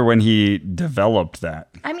 I wonder when he developed that.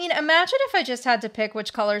 I mean, imagine if I just had to pick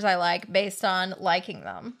which colors I like based on liking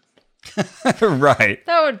them. Right.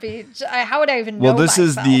 That would be, how would I even know Well, this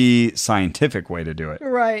is myself? the scientific way to do it.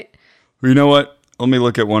 Right. You know what? Let me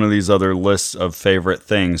look at one of these other lists of favorite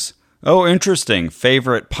things. Oh, interesting.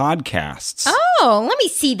 Favorite podcasts. Oh, let me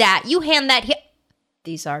see that. You hand that here.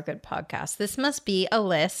 These are good podcasts. This must be a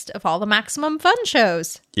list of all the Maximum Fun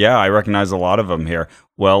shows. Yeah, I recognize a lot of them here.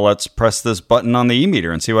 Well, let's press this button on the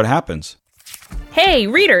e-meter and see what happens. Hey,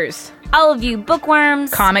 readers! All of you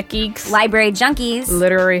bookworms, Comic geeks, library junkies,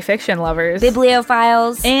 literary fiction lovers,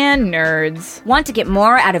 bibliophiles, and nerds. want to get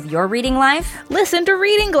more out of your reading life? Listen to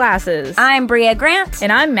Reading Glasses. I'm Bria Grant.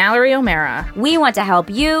 And I'm Mallory O'Mara. We want to help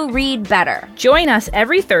you read better. Join us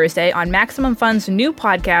every Thursday on Maximum Fun's new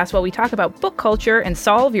podcast while we talk about book culture and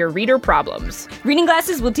solve your reader problems. Reading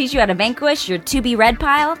Glasses will teach you how to vanquish your to-be-read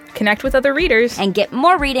pile Connect with other readers. and get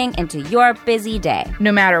more reading into your busy day.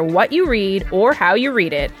 No matter what you read or how you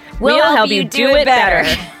read it, We'll help you do it better.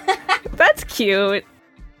 That's cute.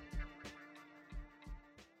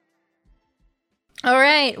 All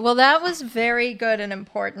right. Well, that was very good and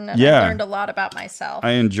important. And Yeah. I learned a lot about myself.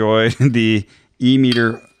 I enjoyed the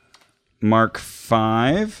e-meter Mark V.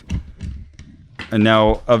 And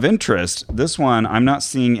now, of interest, this one, I'm not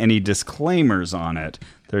seeing any disclaimers on it.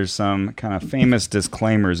 There's some kind of famous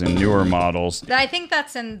disclaimers in newer models. I think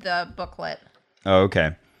that's in the booklet. Oh,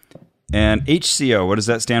 okay. And HCO, what does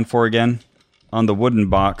that stand for again? On the wooden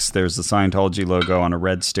box, there's the Scientology logo on a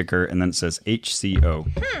red sticker, and then it says HCO.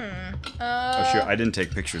 Oh, shoot, I didn't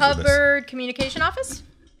take pictures of this. Hubbard Communication Office?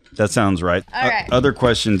 That sounds right. All right. Other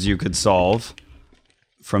questions you could solve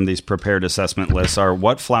from these prepared assessment lists are,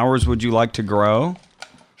 what flowers would you like to grow?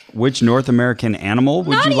 Which North American animal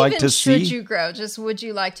would you like to see? Not even should you grow, just would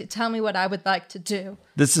you like to. Tell me what I would like to do.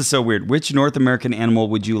 This is so weird. Which North American animal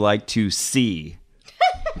would you like to see?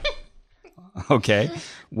 Okay.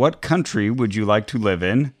 What country would you like to live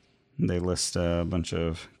in? They list a bunch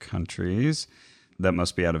of countries. That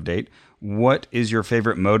must be out of date. What is your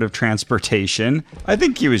favorite mode of transportation? I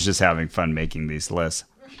think he was just having fun making these lists.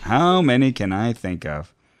 How many can I think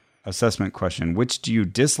of? Assessment question. Which do you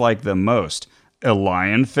dislike the most? A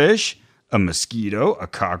lionfish? A mosquito? A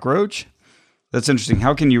cockroach? That's interesting.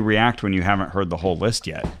 How can you react when you haven't heard the whole list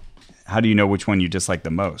yet? How do you know which one you dislike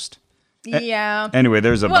the most? Yeah. Anyway,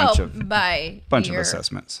 there's a bunch of of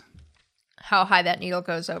assessments. How high that needle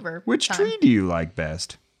goes over. Which time. tree do you like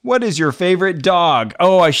best? What is your favorite dog?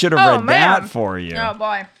 Oh, I should have read that for you. Oh,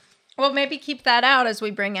 boy. Well, maybe keep that out as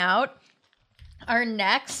we bring out our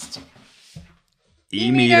next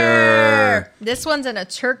e-meter. This one's in a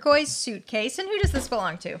turquoise suitcase. And who does this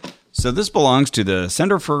belong to? So this belongs to the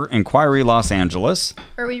Center for Inquiry Los Angeles.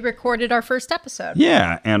 Where we recorded our first episode.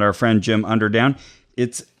 Yeah, and our friend Jim Underdown.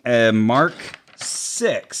 It's a Mark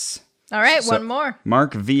 6. All right, one more.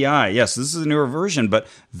 Mark VI. Yes, this is a newer version, but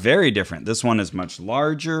very different. This one is much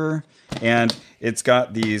larger, and it's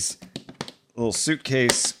got these little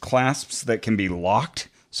suitcase clasps that can be locked.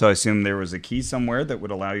 So I assume there was a key somewhere that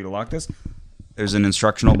would allow you to lock this. There's an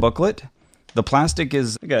instructional booklet. The plastic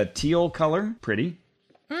is like a teal color. Pretty.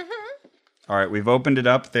 Mm-hmm. All right, we've opened it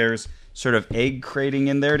up. There's sort of egg crating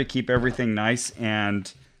in there to keep everything nice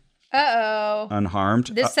and unharmed.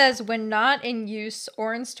 This says, when not in use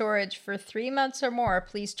or in storage for 3 months or more,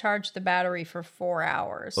 please charge the battery for 4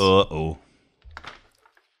 hours. Uh-oh.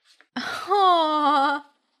 Aww.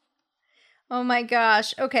 Oh my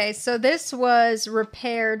gosh. Okay, so this was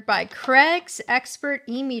repaired by Craig's Expert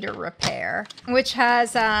E-Meter Repair, which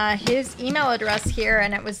has his email address here,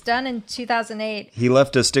 and it was done in 2008. He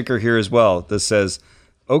left a sticker here as well that says,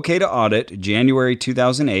 okay to audit, January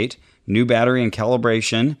 2008, new battery and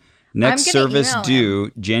calibration. Next service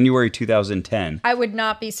due January 2010. I would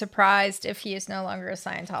not be surprised if he is no longer a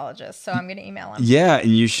Scientologist, so I'm going to email him. Yeah,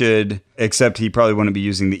 and you should, except he probably wouldn't be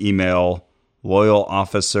using the email loyal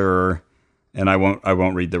officer, and I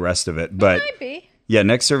won't read the rest of it. But it might be. Yeah,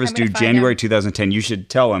 next service due January 2010. You should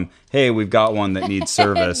tell him, hey, we've got one that needs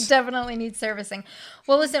service. Definitely needs servicing.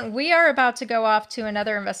 Well, listen, we are about to go off to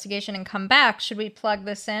another investigation and come back. Should we plug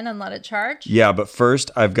this in and let it charge? Yeah, but first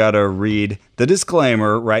I've got to read the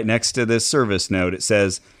disclaimer right next to this service note. It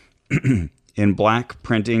says, in black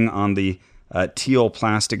printing on the teal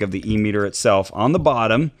plastic of the e-meter itself, on the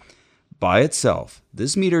bottom, by itself,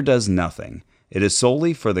 this meter does nothing. It is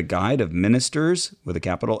solely for the guide of ministers, with a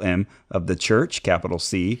capital M, of the church, capital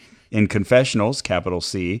C, in confessionals, capital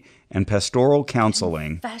C, and pastoral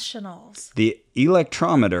counseling. Confessionals. The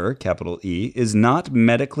electrometer, capital E, is not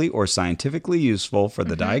medically or scientifically useful for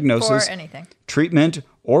the diagnosis, for anything, treatment,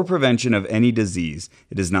 or prevention of any disease.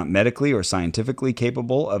 It is not medically or scientifically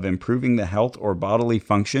capable of improving the health or bodily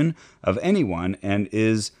function of anyone and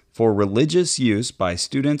is for religious use by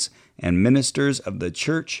students and ministers of the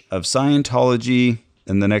Church of Scientology.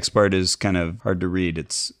 And the next part is kind of hard to read.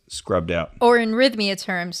 It's scrubbed out. Or in Rhythmia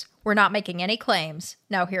terms, we're not making any claims.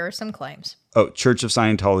 Now here are some claims. Oh, Church of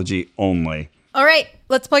Scientology only. All right,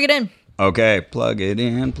 let's plug it in. Okay, plug it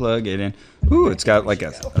in, plug it in. Ooh, it's got like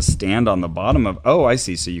a stand on the bottom of... Oh, I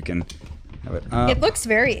see. So you can have it up. It looks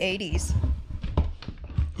very 80s.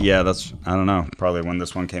 Yeah, that's... I don't know. Probably when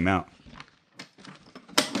this one came out.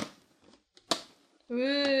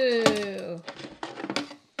 Ooh.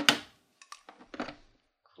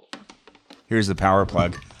 Here's the power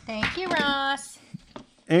plug. Thank you, Ross.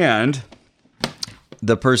 And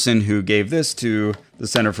the person who gave this to the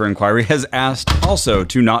Center for Inquiry has asked also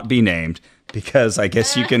to not be named, because I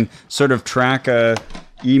guess you can sort of track a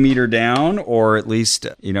e-meter down, or at least,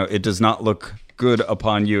 you know, it does not look good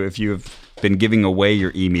upon you if you've been giving away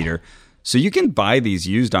your e-meter. So you can buy these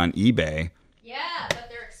used on eBay. Yeah, but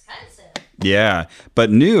they're expensive. Yeah, but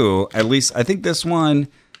new, at least I think this one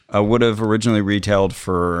would have originally retailed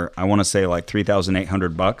for, I want to say like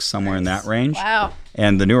 $3,800, somewhere in that range. Wow.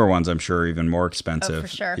 And the newer ones, I'm sure, are even more expensive. Oh, for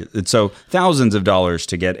sure. So thousands of dollars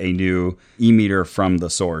to get a new e-meter from the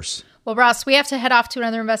source. Well, Ross, we have to head off to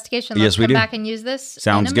another investigation. Let's Yes, we come do. back and use this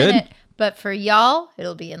Sounds in a minute. good. But for y'all,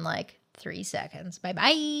 it'll be in like 3 seconds.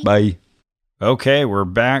 Bye-bye. Bye. Okay, we're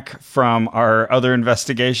back from our other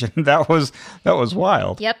investigation. That was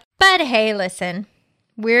wild. Yep. But hey, listen.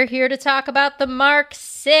 We're here to talk about the Mark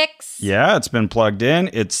 6. Yeah, it's been plugged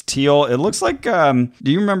in. It's teal. It looks like, do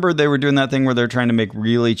you remember they were doing that thing where they're trying to make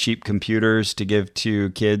really cheap computers to give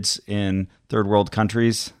to kids in third world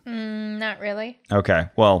countries? Not really. Okay.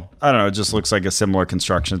 Well, I don't know. It just looks like a similar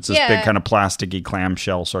construction. It's this big kind of plasticky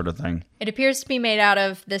clamshell sort of thing. It appears to be made out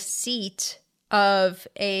of the seat of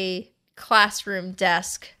a classroom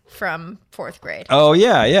desk from 4th grade. Oh,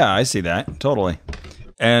 yeah. I see that. Totally.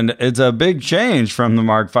 And it's a big change from the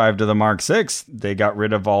Mark V to the Mark VI. They got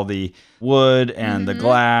rid of all the wood and the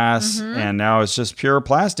glass, and now it's just pure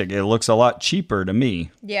plastic. It looks a lot cheaper to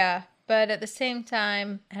me. Yeah, but at the same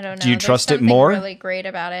time, I don't know. Do you trust it There's more? something really great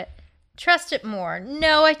about it. Trust it more.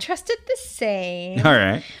 No, I trust it the same. All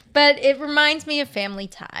right. But it reminds me of Family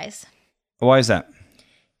Ties. Why is that?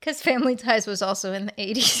 Because Family Ties was also in the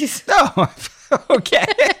 80s. Oh, okay.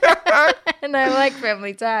 And I like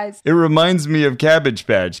Family Ties. It reminds me of Cabbage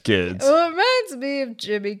Patch Kids. It reminds me of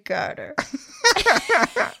Jimmy Carter.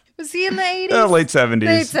 Was he in the 80s? Late 70s.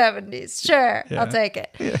 Late 70s. Sure. Yeah. I'll take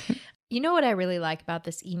it. Yeah. You know what I really like about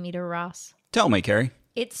this e-meter, Ross? Tell me, Carrie.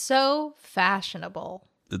 It's so fashionable.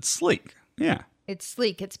 It's sleek. Yeah. It's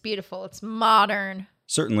sleek. It's beautiful. It's modern.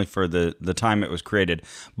 Certainly for the time it was created.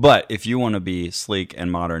 But if you want to be sleek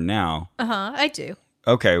and modern now. I do.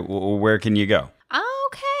 Okay, well, where can you go?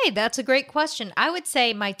 Okay, that's a great question. I would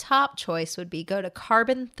say my top choice would be go to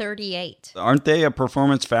Carbon 38. Aren't they a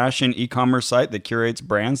performance fashion e-commerce site that curates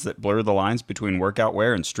brands that blur the lines between workout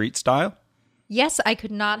wear and street style? Yes, I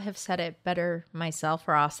could not have said it better myself,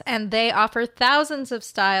 Ross. And they offer thousands of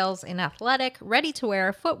styles in athletic,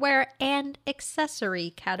 ready-to-wear, footwear, and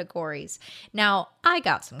accessory categories. Now, I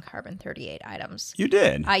got some Carbon 38 items. You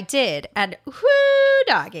did? I did. And whoo,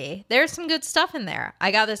 doggy, there's some good stuff in there.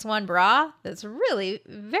 I got this one bra that's really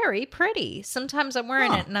very pretty. Sometimes I'm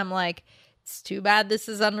wearing it and I'm like, it's too bad this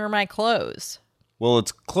is under my clothes. Well,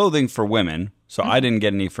 it's clothing for women, so I didn't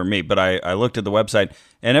get any for me, but I looked at the website,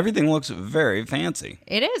 and everything looks very fancy.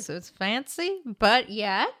 It is. It's fancy, but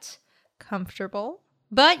yet comfortable,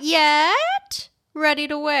 but yet ready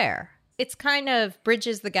to wear. It's kind of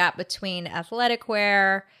bridges the gap between athletic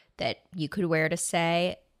wear that you could wear to,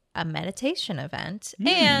 say, a meditation event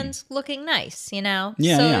and looking nice, you know?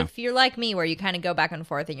 Yeah, so yeah. if you're like me, where you kind of go back and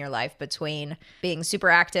forth in your life between being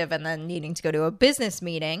super active and then needing to go to a business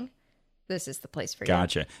meeting, this is the place for you.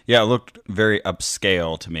 Gotcha. Yeah, it looked very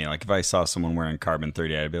upscale to me. Like if I saw someone wearing Carbon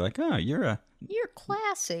 38, I'd be like, oh, you're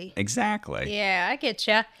classy. Exactly. Yeah, I get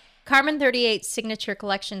ya. Carbon 38 signature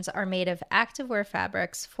collections are made of activewear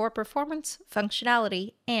fabrics for performance,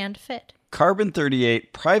 functionality, and fit. Carbon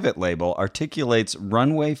 38 private label articulates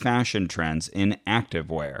runway fashion trends in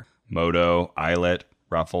activewear. Moto, eyelet,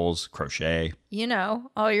 ruffles, crochet. You know,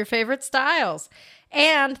 all your favorite styles.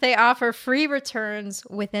 And they offer free returns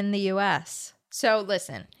within the U.S. So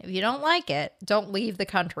listen, if you don't like it, don't leave the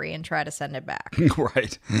country and try to send it back.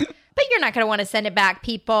 Right. But you're not going to want to send it back,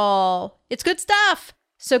 people. It's good stuff.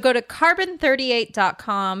 So go to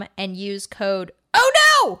carbon38.com and use code OH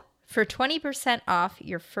NO for 20% off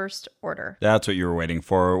your first order. That's what you were waiting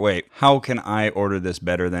for. Wait, how can I order this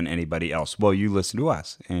better than anybody else? Well, you listen to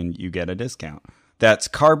us and you get a discount. That's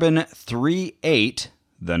carbon38,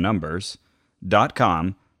 the numbers,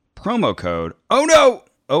 .com, promo code OHNO,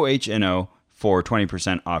 OHNO, for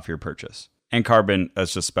 20% off your purchase. And carbon,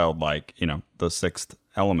 that's just spelled like, the sixth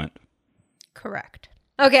element. Correct.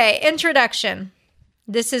 Okay, introduction.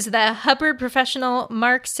 This is the Hubbard Professional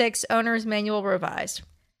Mark VI Owner's Manual Revised.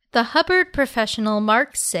 The Hubbard Professional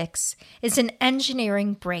Mark VI is an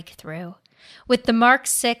engineering breakthrough. With the Mark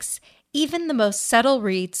VI, even the most subtle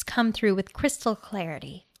reads come through with crystal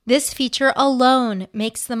clarity. This feature alone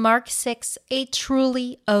makes the Mark VI a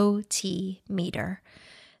truly OT meter.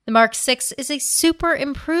 The Mark VI is a super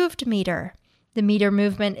improved meter. The meter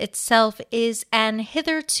movement itself is an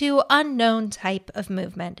hitherto unknown type of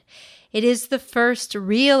movement. It is the first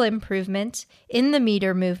real improvement in the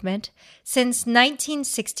meter movement since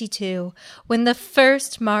 1962, when the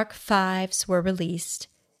first Mark Vs were released.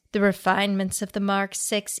 The refinements of the Mark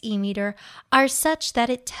VI e-meter are such that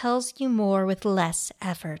it tells you more with less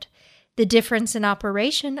effort. The difference in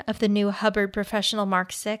operation of the new Hubbard Professional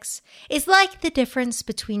Mark VI is like the difference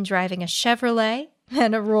between driving a Chevrolet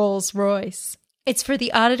and a Rolls-Royce. It's for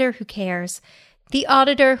the auditor who cares, the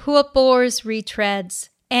auditor who abhors retreads,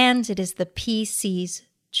 and it is the PC's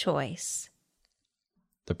choice.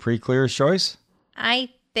 The pre-clear's choice? I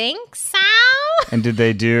think so. And did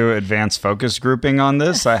they do advanced focus grouping on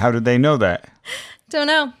this? How did they know that? Don't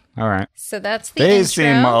know. All right. So that's the They intro.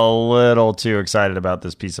 seem a little too excited about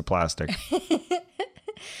this piece of plastic.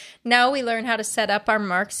 Now we learn how to set up our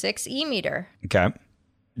Mark 6 e-meter. Okay.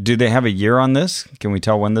 Do they have a year on this? Can we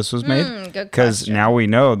tell when this was made? Good Because question. now we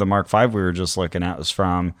know the Mark V we were just looking at was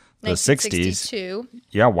from the 60s. 1962.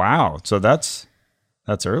 Yeah, wow. So that's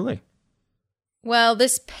early. Well,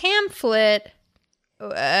 this pamphlet,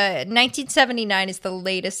 1979 is the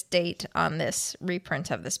latest date on this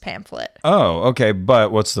reprint of this pamphlet. Oh, okay.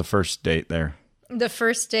 But what's the first date there? The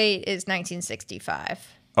first date is 1965.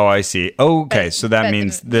 Oh, I see. Okay, so that but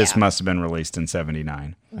means this yeah. must have been released in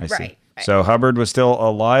 79. I see. Right. So Hubbard was still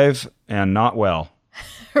alive and not well.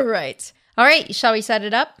 Right. All right, shall we set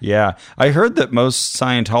it up? Yeah. I heard that most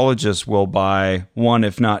Scientologists will buy one,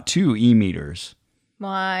 if not two, e-meters.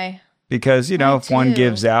 Why? Because, if one too.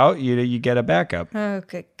 gives out, you get a backup. Oh,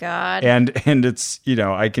 good God. And it's,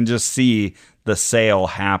 I can just see the sale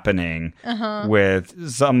happening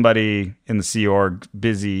with somebody in the Sea Org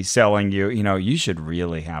busy selling you, you should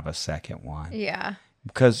really have a second one. Yeah.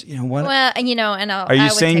 Because, what? Well, and Are you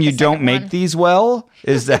saying you don't make these well?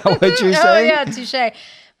 Is that what you're saying? Oh, yeah, touche.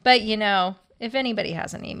 But, if anybody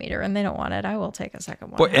has an e-meter and they don't want it, I will take a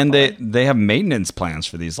second one. But, and they have maintenance plans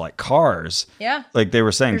for these, like cars. Yeah. Like they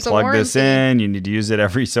were saying, There's a plug this warranty. in. You need to use it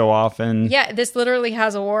every so often. Yeah, this literally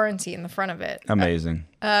has a warranty in the front of it. Amazing.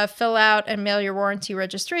 Fill out and mail your warranty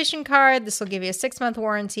registration card. This will give you a 6-month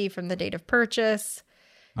warranty from the date of purchase.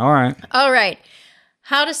 All right. All right.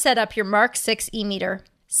 How to set up your Mark 6 e-meter.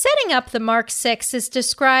 Setting up the Mark 6 is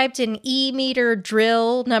described in e-meter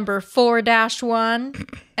drill number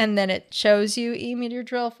 4-1, and then it shows you e-meter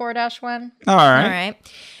drill 4-1. All right. All right.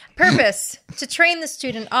 Purpose, to train the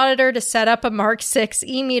student auditor to set up a Mark 6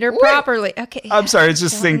 e-meter properly. Okay. I'm sorry. It's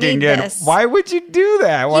just Don't sinking need in. this. Why would you do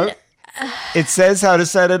that? Why? It says how to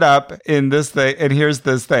set it up in this thing, and here's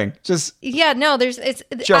this thing. Just Yeah, no,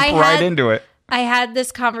 jump right into it. I had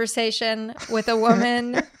this conversation with a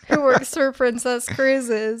woman who works for Princess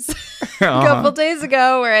Cruises a couple days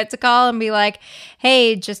ago where I had to call and be like,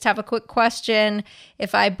 hey, just have a quick question.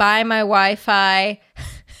 If I buy my Wi-Fi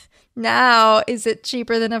now, is it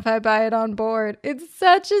cheaper than if I buy it on board? It's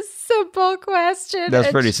such a simple question. That's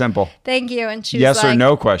And pretty simple. Thank you. And she was Yes like, or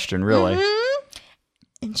no question, really.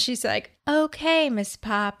 And she's like, okay, Miss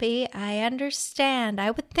Poppy, I understand.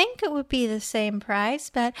 I would think it would be the same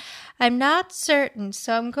price, but I'm not certain.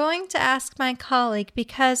 So I'm going to ask my colleague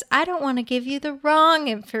because I don't want to give you the wrong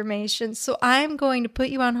information. So I'm going to put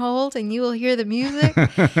you on hold and you will hear the music.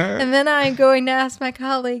 And then I'm going to ask my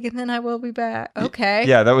colleague and then I will be back. Okay.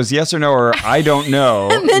 Yeah, that was yes or no or I don't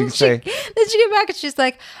know. And then You she say, came back and she's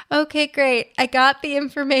like, okay, great. I got the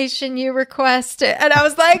information you requested. And I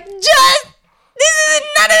was like,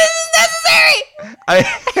 none of this is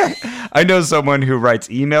necessary. I know someone who writes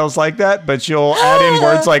emails like that, but she'll add in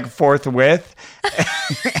words like forthwith.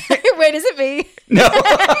 Wait, is it me? No.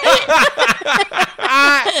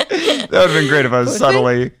 That would have been great if I was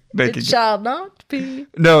subtly It making shall not be.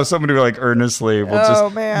 No, somebody who like earnestly will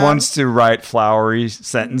just man. wants to write flowery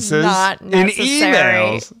sentences Not in necessary.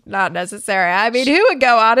 emails. Not necessary. I mean, who would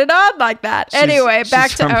go on and on like that? Anyway, back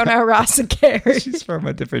she's to from- Ono, Ross, and Carrie. She's from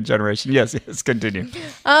a different generation. Yes, continue.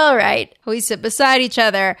 All right. We sit beside each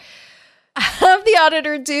other. Have the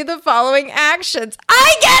auditor do the following actions.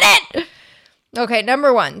 I get it! Okay,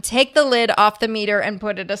 number 1, take the lid off the meter and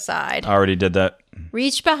put it aside. I already did that.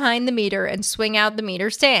 Reach behind the meter and swing out the meter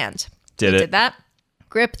stand. Did You it. Did that.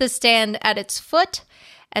 Grip the stand at its foot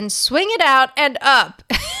and swing it out and up.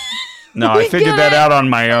 No, I figured that out on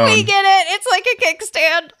my own. We get it. It's like a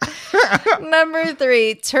kickstand. Number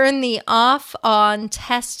 3, turn the off-on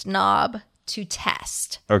test knob to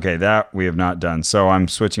test. Okay, that we have not done. So I'm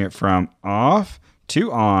switching it from off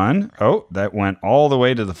to on. Oh, that went all the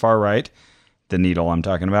way to the far right. The needle I'm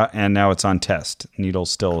talking about. And now it's on test. Needle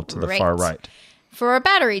still to the far Great. right. For a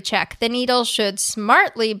battery check, the needle should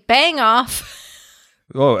smartly bang off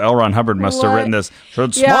Oh, L. Ron Hubbard must have What? written this.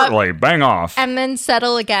 Should Yeah. smartly bang off. and then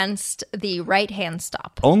settle against the right-hand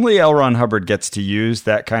stop. Only L. Ron Hubbard gets to use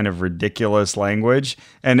that kind of ridiculous language,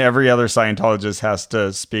 and every other Scientologist has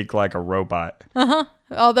to speak like a robot.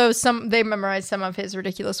 Although they memorize some of his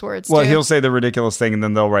ridiculous words, Well, too. he'll say the ridiculous thing, and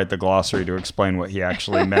then they'll write the glossary to explain what he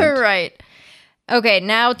actually meant. Right. Okay,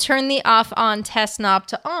 now turn the off-on test knob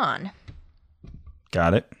to on.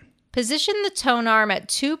 Got it? Position the tone arm at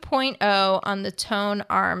 2.0 on the tone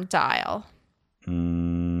arm dial.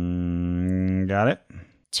 Got it?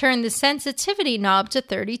 Turn the sensitivity knob to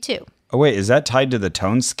 32. Oh, wait, is that tied to the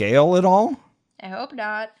tone scale at all? I hope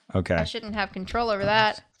not. Okay. I shouldn't have control over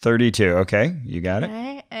that. 32. Okay, you got it.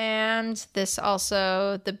 Okay, and this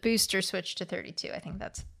also, the booster switch to 32. I think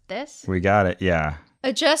that's this. We got it, yeah.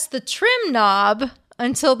 Adjust the trim knob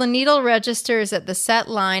until the needle registers at the set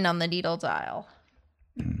line on the needle dial.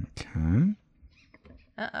 Okay.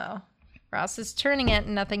 Uh-oh. Ross is turning it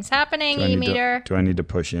and nothing's happening, e-meter. Do I need to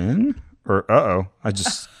push in? Or, I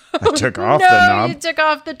took off No, the knob. you took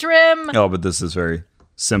off the trim. Oh, but this is very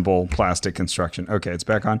simple plastic construction. Okay, it's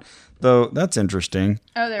back on. Though, that's interesting.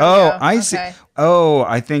 Oh, there we go. I see. Oh,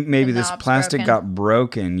 I think maybe The this knob's plastic broken. got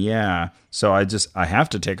broken. Yeah. So I have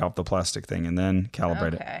to take off the plastic thing and then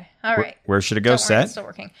calibrate it. Okay. All right. Where should it go? Don't worry, Set? it's still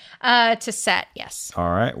working. To set, yes.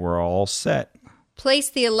 All right, we're all set. Place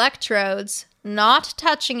the electrodes, not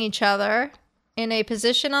touching each other, in a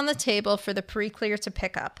position on the table for the pre-clear to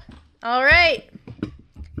pick up. All right.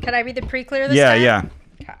 Can I read the pre-clear this time? Yeah.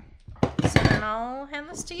 Okay. So then I'll hand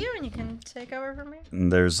this to you and you can take over from here.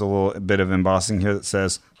 And there's a little bit of embossing here that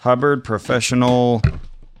says Hubbard Professional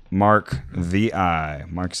Mark VI,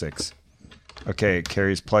 Mark 6. Okay,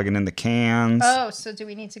 Carrie's plugging in the cans. Oh, so do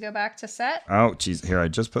we need to go back to set? Oh, geez. Here, I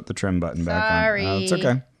just put the trim button back on. Sorry. Oh, it's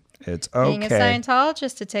okay. It's okay. Being a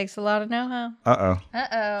Scientologist, it takes a lot of know-how.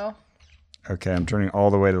 Uh-oh. Okay, I'm turning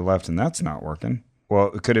all the way to the left, and that's not working.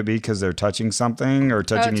 Well, could it be because they're touching something or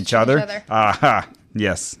touching each other? Aha.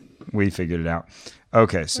 Yes, we figured it out.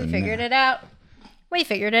 Okay, so We figured it out. We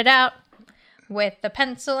figured it out. With a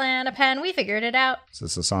pencil and a pen, we figured it out. Is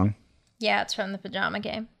this a song? Yeah, it's from the pajama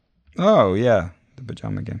game. Oh, yeah, the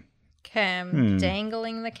pajama game. Okay, I'm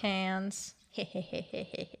dangling the cans.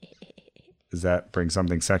 Does that bring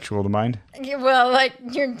something sexual to mind? Well, like,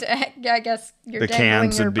 I guess you're The dangling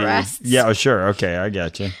cans your would be... breasts. Yeah, sure. Okay, I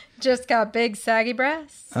got you. Just got big, saggy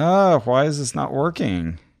breasts. Oh, why is this not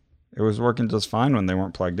working? It was working just fine when they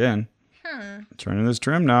weren't plugged in. Turning this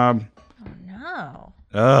trim knob. Oh, no.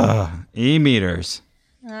 Ugh, e-meters.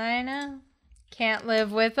 I know. Can't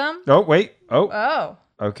live with them. Oh, wait. Oh, Oh.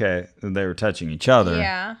 okay. They were touching each other.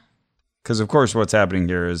 Yeah. Because, of course, what's happening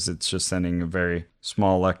here is it's just sending a very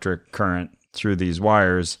small electric current through these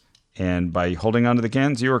wires. And by holding onto the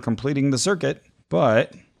cans, you are completing the circuit.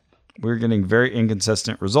 But we're getting very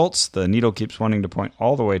inconsistent results. The needle keeps wanting to point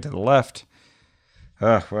all the way to the left.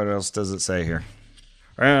 What else does it say here?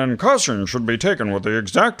 And caution should be taken with the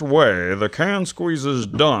exact way the can squeeze is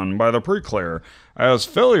done by the pre-clear, as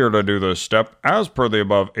failure to do this step, as per the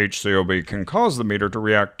above HCOB, can cause the meter to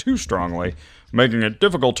react too strongly, making it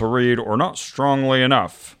difficult to read or not strongly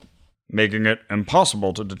enough, making it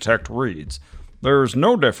impossible to detect reads. There's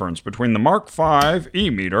no difference between the Mark V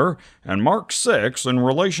e-meter and Mark VI in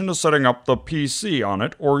relation to setting up the PC on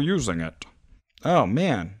it or using it. Oh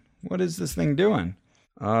man, what is this thing doing?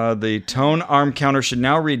 The tone arm counter should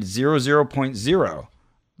now read 00.0.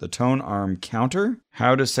 The tone arm counter?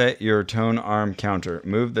 How to set your tone arm counter.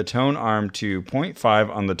 Move the tone arm to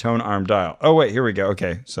 0.5 on the tone arm dial. Oh, wait, here we go.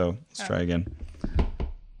 Okay, so let's try again.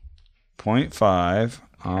 0.5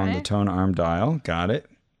 on the tone arm dial. Got it.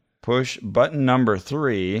 Push button number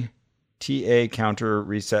 3, TA counter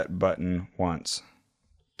reset button once.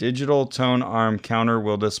 Digital tone arm counter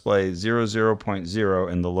will display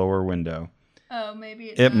 00.0 in the lower window. Oh, maybe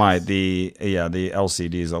it It might. The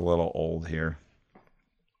LCD is a little old here.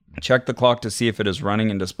 Check the clock to see if it is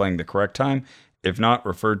running and displaying the correct time. If not,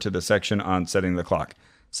 refer to the section on setting the clock. It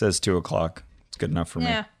says 2 o'clock. It's good enough for me.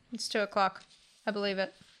 Yeah, it's 2 o'clock. I believe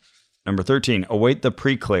it. Number 13, await the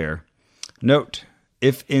pre-clear. Note,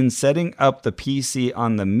 if in setting up the PC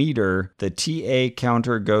on the meter, the TA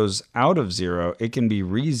counter goes out of 0, it can be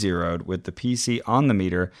re-zeroed with the PC on the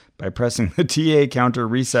meter by pressing the TA counter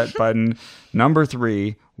reset button number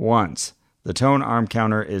 3 once. The tone arm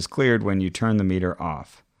counter is cleared when you turn the meter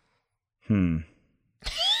off. All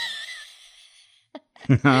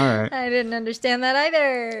right. I didn't understand that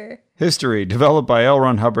either. History, developed by L.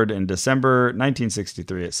 Ron Hubbard in December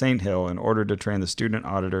 1963 at St. Hill in order to train the student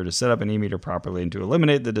auditor to set up an e-meter properly and to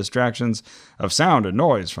eliminate the distractions of sound and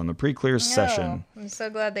noise from the pre-clear session. I'm so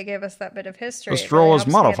glad they gave us that bit of history. The It stroll really was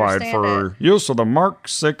helps me modified understand for use of the Mark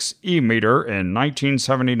VI e-meter in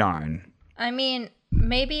 1979. I mean,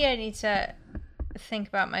 maybe I need to think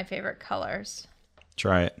about my favorite colors.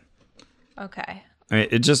 Try it. Okay. I mean,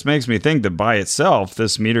 it just makes me think that by itself,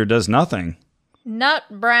 this meter does nothing. Nut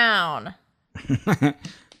brown.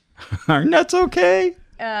 Are nuts okay?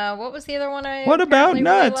 What was the other one I What about apparently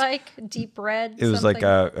nuts? really like? Deep red. It was like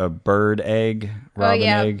a bird egg, robin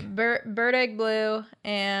egg. Bird egg blue.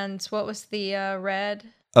 And what was the red?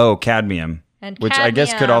 Oh, cadmium. And which I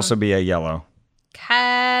guess could cadmium. also be a yellow.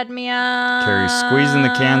 Cadmium. Carrie's squeezing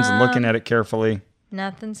the cans and looking at it carefully.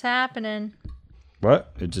 Nothing's happening.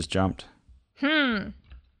 What? It just jumped. Whoa.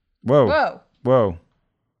 Whoa. Whoa.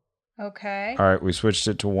 Okay. All right, we switched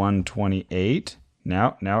it to 128.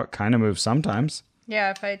 Now it kind of moves sometimes.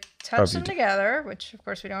 Yeah, if I touch them together, which of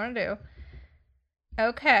course we don't want to do.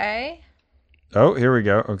 Okay. Oh, here we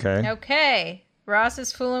go. Okay. Okay. Ross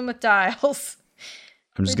is fooling with dials.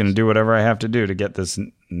 I'm just going to do whatever I have to do to get this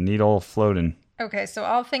needle floating. Okay, so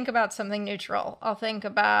I'll think about something neutral. I'll think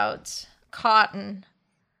about cotton.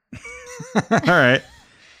 All right.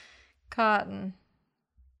 Cotton.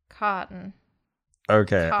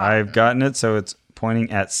 Okay, I've gotten it, so it's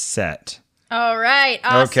pointing at set. All right,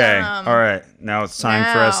 awesome. Okay, all right. Now it's time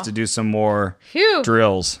for us to do some more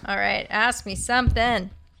drills. All right, ask me something.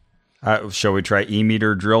 Shall we try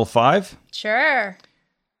E-meter drill 5? Sure.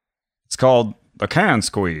 It's called the can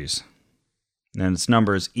squeeze, and its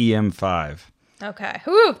number is EM5. Okay.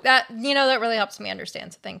 Whew, that really helps me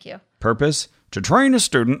understand, so thank you. Purpose? To train a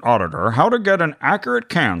student auditor how to get an accurate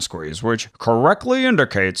can squeeze which correctly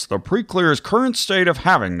indicates the pre-clear's current state of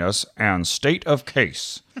havingness and state of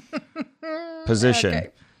case. Position. Okay.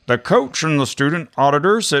 The coach and the student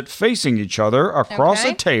auditor sit facing each other across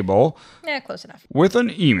a table. Yeah, close enough. With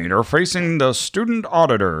an E-meter facing the student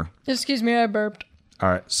auditor. Excuse me, I burped. All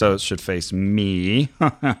right, so it should face me.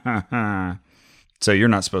 So you're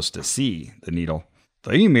not supposed to see the needle.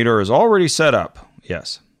 The E-meter is already set up.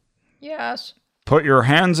 Yes. Yes. Put your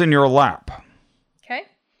hands in your lap. Okay.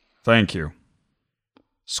 Thank you.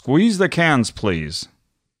 Squeeze the cans, please.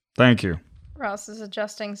 Thank you. Ross is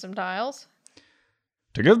adjusting some dials.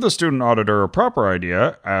 To give the student auditor a proper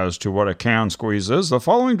idea as to what a can squeeze is, the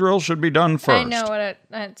following drill should be done first. I know what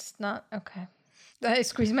it's not. Okay. I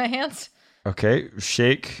squeeze my hands. Okay,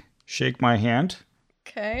 shake my hand.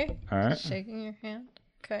 Okay. All right. Just shaking your hand.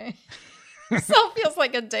 Okay. This all feels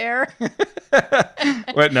like a dare.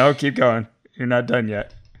 Wait, no, keep going. You're not done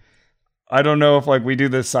yet. I don't know if we do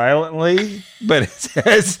this silently, but it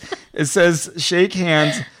says shake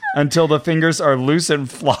hands until the fingers are loose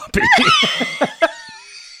and floppy.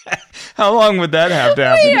 How long would that have to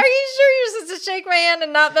happen? Wait, are you sure you're supposed to shake my hand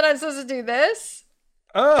and not that I'm supposed to do this?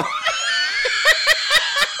 Oh.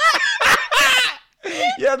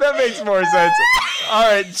 Yeah, that makes more sense. All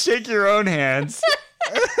right, shake your own hands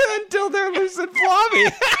until they're loose and floppy.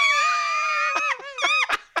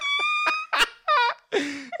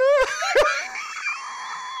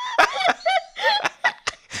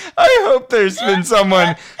 I hope there's been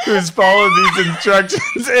someone who's followed these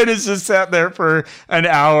instructions and has just sat there for an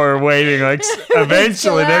hour waiting.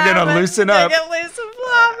 Eventually they're going to loosen up. Get loose and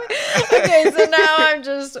floppy. Okay, so now I'm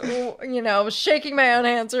just, shaking my own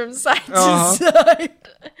hands from side to side.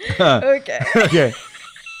 Okay. Okay.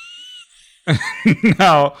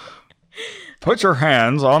 Now, put your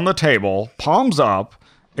hands on the table, palms up,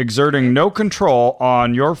 exerting no control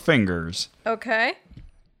on your fingers. Okay.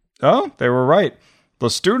 Oh, they were right. The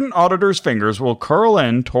student auditor's fingers will curl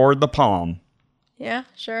in toward the palm. Yeah,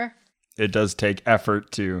 sure. It does take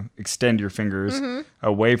effort to extend your fingers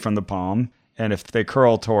away from the palm. And if they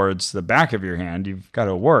curl towards the back of your hand, you've got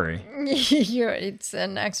to worry. It's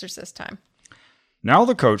an exercise time. Now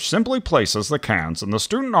the coach simply places the cans in the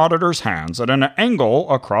student auditor's hands at an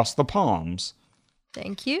angle across the palms.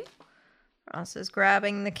 Thank you. Ross is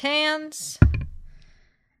grabbing the cans,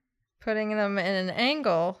 putting them in an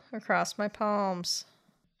angle across my palms.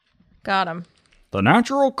 Got him. The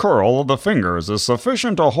natural curl of the fingers is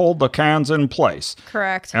sufficient to hold the cans in place.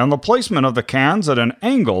 Correct. And the placement of the cans at an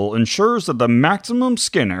angle ensures that the maximum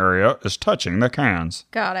skin area is touching the cans.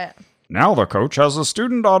 Got it. Now the coach has the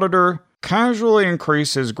student auditor casually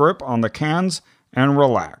increase his grip on the cans and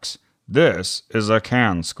relax. This is a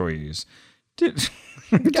can squeeze. Did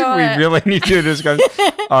we really need to discuss?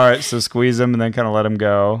 All right, so squeeze them and then kind of let them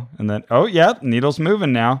go. And then, needle's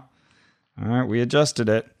moving now. All right, we adjusted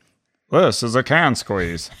it. This is a can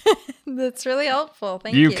squeeze. That's really helpful.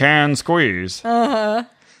 Thank you. You can squeeze. Uh-huh.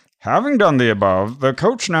 Having done the above, the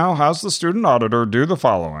coach now has the student auditor do the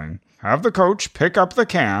following. Have the coach pick up the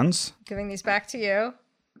cans. Giving these back to you.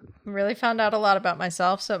 Really found out a lot about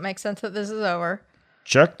myself, so it makes sense that this is over.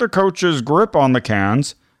 Check the coach's grip on the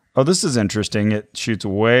cans. Oh, this is interesting. It shoots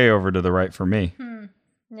way over to the right for me.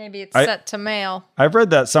 Maybe it's set to male. I've read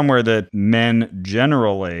that somewhere that men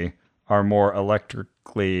generally are more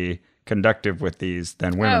electrically conductive with these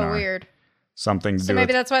than women are. Oh, weird. Something to So do maybe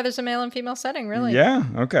with... that's why there's a male and female setting, really. Yeah,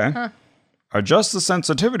 okay. Huh. Adjust the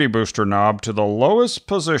sensitivity booster knob to the lowest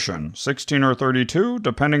position, 16 or 32,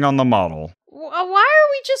 depending on the model. Why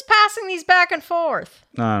are we just passing these back and forth?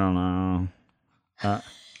 I don't know.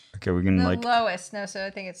 Okay, we can The lowest. No, so I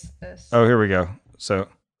think it's this. Oh, here we go. So,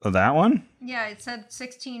 that one? Yeah, it said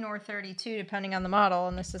 16 or 32, depending on the model,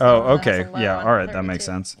 and this is okay. Yeah, all right, that makes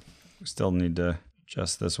sense. We still need to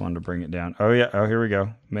adjust this one to bring it down. Oh, yeah. Oh, here we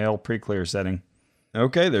go. Male pre-clear setting.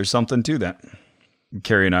 Okay, there's something to that.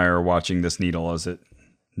 Carrie and I are watching this needle as it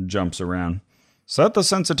jumps around. Set the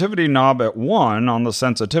sensitivity knob at 1 on the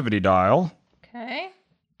sensitivity dial. Okay.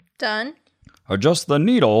 Done. Adjust the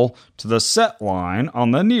needle to the set line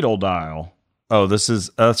on the needle dial. Oh,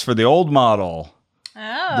 that's for the old model.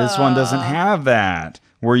 Oh. This one doesn't have that.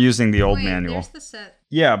 We're using the old Wait, manual. There's the set.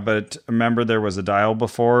 Yeah, but remember there was a dial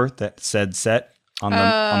before that said set on the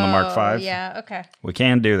Mark V? Yeah, okay. We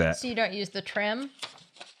can do that. So you don't use the trim?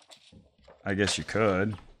 I guess you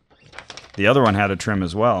could. The other one had a trim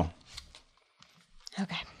as well.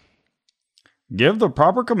 Okay. Give the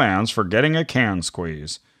proper commands for getting a can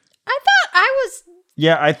squeeze. I thought I was...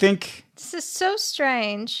 Yeah, I think... This is so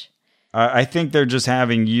strange. I think they're just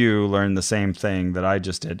having you learn the same thing that I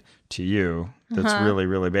just did to you. That's really,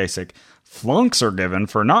 really basic. Flunks are given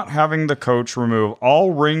for not having the coach remove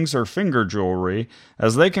all rings or finger jewelry,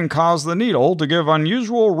 as they can cause the needle to give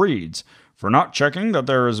unusual reads, for not checking that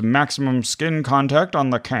there is maximum skin contact on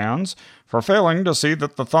the cans, for failing to see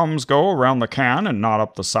that the thumbs go around the can and not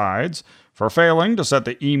up the sides, for failing to set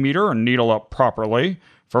the e-meter and needle up properly,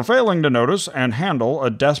 for failing to notice and handle a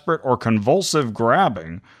desperate or convulsive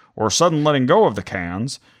grabbing, or sudden letting go of the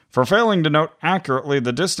cans, for failing to note accurately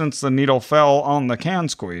the distance the needle fell on the can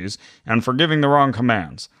squeeze, and for giving the wrong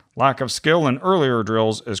commands. Lack of skill in earlier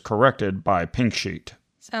drills is corrected by pink sheet.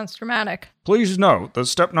 Sounds dramatic. Please note that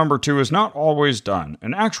step number 2 is not always done.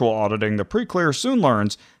 In actual auditing, the pre-clear soon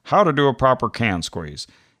learns how to do a proper can squeeze.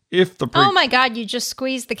 Oh my God, you just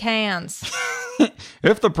squeezed the cans.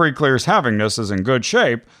 If the pre-clear's havingness is in good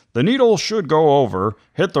shape, the needle should go over,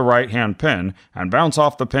 hit the right-hand pin, and bounce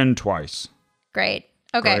off the pin twice. Great.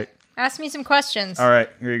 Okay. Great. Ask me some questions. All right,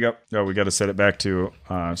 here you go. Oh, we got to set it back to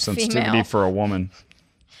sensitivity Female. for a woman.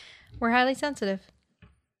 We're highly sensitive.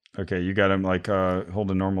 Okay, you got him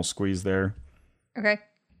hold a normal squeeze there. Okay.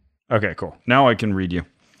 Okay, cool. Now I can read you.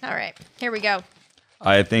 All right. Here we go.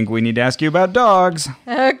 I think we need to ask you about dogs.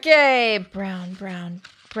 Okay. Brown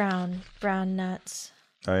nuts.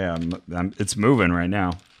 Oh yeah, it's moving right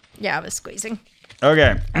now. Yeah, I was squeezing.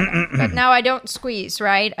 Okay. But now I don't squeeze,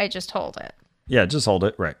 right? I just hold it. Yeah, just hold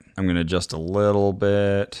it. Right. I'm going to adjust a little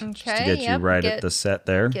bit just to get you right at the set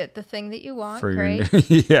there. Get the thing that you want. For Great.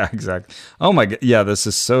 Yeah, exactly. Oh my God. Yeah, this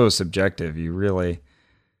is so subjective. You really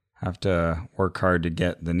have to work hard to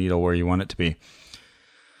get the needle where you want it to be.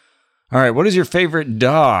 All right. What is your favorite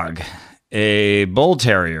dog? A bull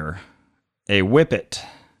terrier, a whippet,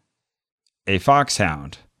 a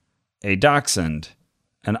foxhound, a dachshund,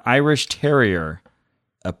 an Irish terrier,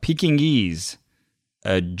 a Pekingese,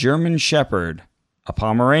 a German shepherd, a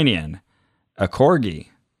Pomeranian, a corgi,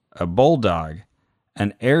 a bulldog,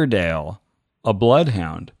 an Airedale, a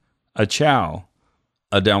bloodhound, a chow,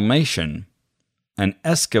 a Dalmatian, an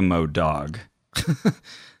Eskimo dog.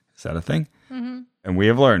 Is that a thing? Mm-hmm. And we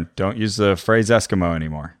have learned, don't use the phrase Eskimo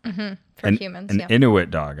anymore. Mm-hmm. For humans, An Inuit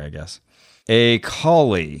dog, I guess. A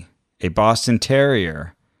collie, a Boston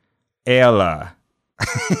Terrier, Ayla.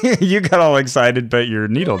 You got all excited, but your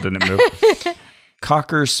needle didn't move.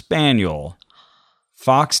 Cocker Spaniel,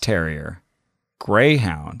 Fox Terrier,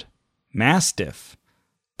 Greyhound, Mastiff,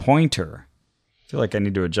 Pointer. I feel like I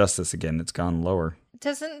need to adjust this again. It's gone lower.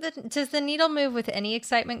 Does the needle move with any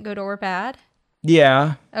excitement, good or bad?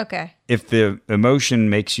 Yeah. Okay. If the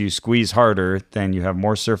emotion makes you squeeze harder, then you have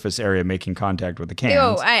more surface area making contact with the cans.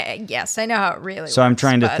 Oh, yes, I know how it really works. So I'm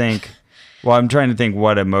trying to think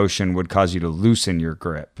what emotion would cause you to loosen your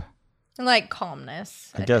grip. Like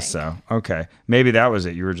calmness. I guess so. Okay. Maybe that was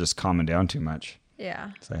it. You were just calming down too much.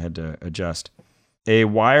 Yeah. So I had to adjust. A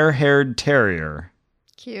wire-haired terrier.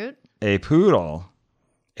 Cute. A poodle.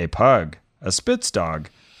 A pug. A Spitz dog.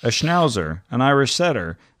 A schnauzer. An Irish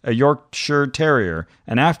setter. A Yorkshire terrier.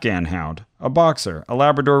 An Afghan hound. A boxer. A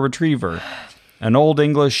Labrador retriever. An Old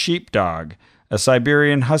English sheepdog. A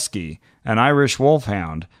Siberian husky. An Irish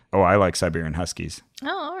wolfhound. Oh, I like Siberian huskies. Oh,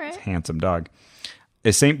 all right. Handsome dog.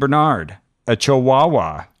 A St. Bernard, a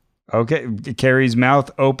Chihuahua. Okay, Carrie's mouth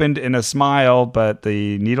opened in a smile, but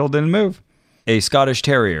the needle didn't move. A Scottish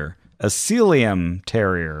Terrier, a Sealyham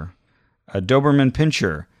Terrier, a Doberman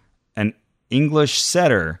Pinscher, an English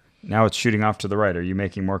Setter. Now it's shooting off to the right. Are you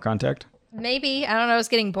making more contact? Maybe. I don't know. I was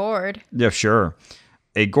getting bored. Yeah, sure.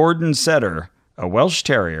 A Gordon Setter, a Welsh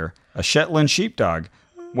Terrier, a Shetland Sheepdog,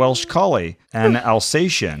 Welsh Collie, an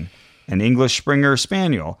Alsatian, an English Springer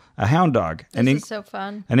Spaniel, a Hound Dog. This is so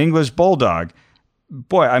fun. An English Bulldog.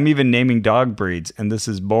 Boy, I'm even naming dog breeds, and this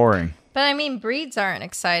is boring. But I mean, breeds aren't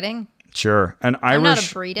exciting. Sure. An I'm not a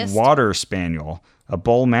Irish breedist. Water Spaniel, a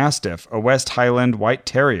Bull Mastiff, a West Highland White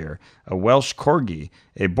Terrier, a Welsh Corgi,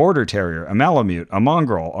 a Border Terrier, a Malamute, a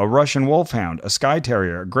Mongrel, a Russian Wolfhound, a Skye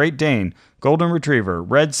Terrier, a Great Dane, Golden Retriever,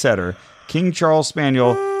 Red Setter, King Charles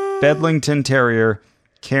Spaniel, Bedlington Terrier,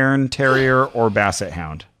 Cairn Terrier, or Basset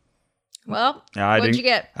Hound. Well, what'd you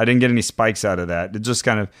get? I didn't get any spikes out of that. It just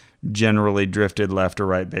kind of generally drifted left or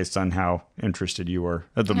right based on how interested you were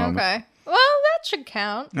at the moment. Okay. Well, that should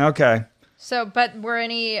count. Okay. So, but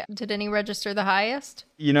did any register the highest?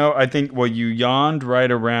 I think, you yawned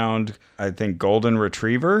right around, I think, Golden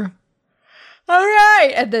Retriever. All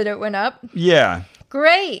right. And then it went up. Yeah.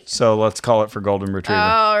 Great. So let's call it for Golden Retriever.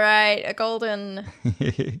 All right. A golden.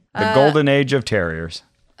 The golden age of terriers.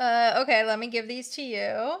 Okay. Let me give these to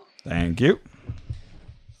you. Thank you.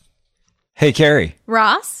 Hey, Carrie.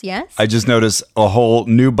 Ross, yes? I just noticed a whole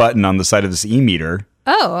new button on the side of this e-meter.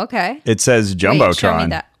 Oh, okay. It says Jumbotron. Wait, show me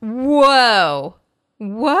that. Whoa.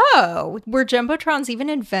 Were Jumbotrons even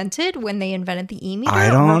invented when they invented the e-meter? I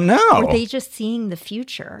don't know. Or were they just seeing the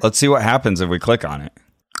future? Let's see what happens if we click on it.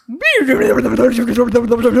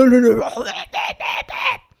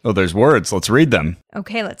 Oh, there's words. Let's read them.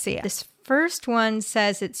 Okay, let's see. This first one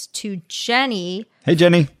says it's to Jenny. Hey,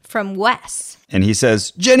 Jenny. From Wes. And he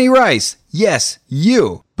says, Jenny Rice. Yes,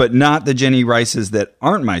 you. But not the Jenny Rices that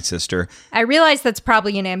aren't my sister. I realize that's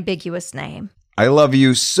probably an ambiguous name. I love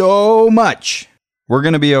you so much. We're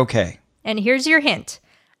going to be okay. And here's your hint.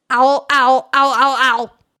 Owl, owl, owl, owl,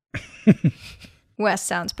 owl. Wes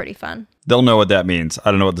sounds pretty fun. They'll know what that means.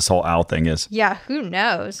 I don't know what this whole owl thing is. Yeah, who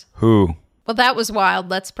knows? Who? Well, that was wild.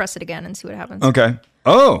 Let's press it again and see what happens. Okay.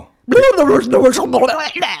 Oh.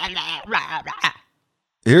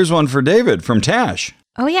 Here's one for David from Tash.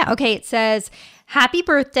 Oh, yeah. Okay. It says, happy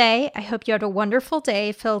birthday. I hope you had a wonderful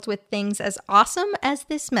day filled with things as awesome as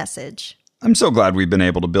this message. I'm so glad we've been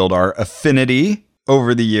able to build our affinity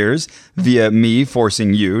over the years via me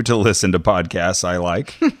forcing you to listen to podcasts I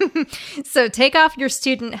like. So take off your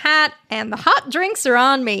student hat and the hot drinks are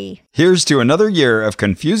on me. Here's to another year of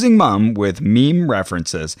confusing mom with meme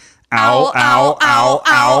references. Ow, ow, ow,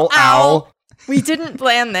 ow, ow. We didn't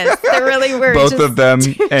plan this. They really were. Both of them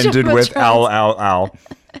ended with ow, ow, ow.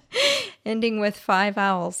 Ending with 5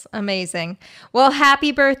 owls. Amazing. Well,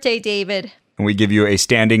 happy birthday, David. And we give you a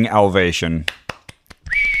standing ovation.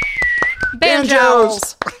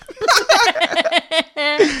 Banjos!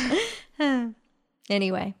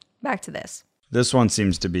 Anyway, back to this. This one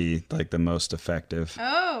seems to be like the most effective.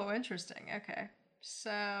 Oh, interesting. Okay.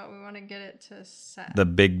 So we want to get it to set. The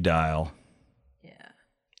big dial. Yeah.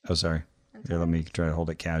 Oh, sorry. Here, let me try to hold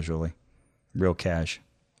it casually. Real cash.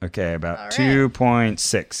 Okay, about All right.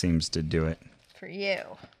 2.6 seems to do it. For you.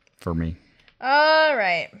 For me. All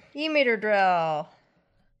right. E-meter drill.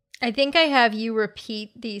 I think I have you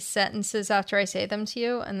repeat these sentences after I say them to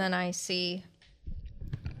you, and then I see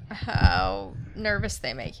how nervous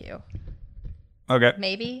they make you. Okay.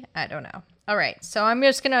 Maybe? I don't know. All right. So I'm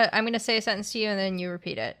gonna say a sentence to you, and then you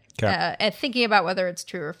repeat it. Okay. And thinking about whether it's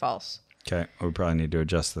true or false. Okay. We probably need to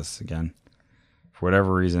adjust this again. For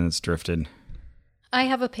whatever reason, it's drifted. I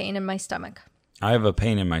have a pain in my stomach. I have a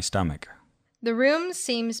pain in my stomach. The room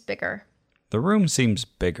seems bigger. The room seems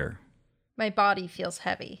bigger. My body feels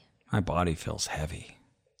heavy. My body feels heavy.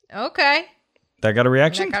 Okay. That got a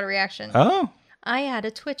reaction? That got a reaction. Oh. I had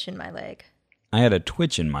a twitch in my leg. I had a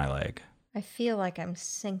twitch in my leg. I feel like I'm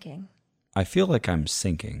sinking. I feel like I'm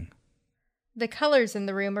sinking. The colors in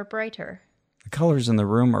the room are brighter. The colors in the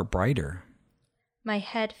room are brighter. My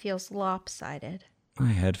head feels lopsided.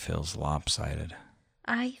 My head feels lopsided.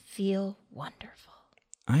 I feel wonderful.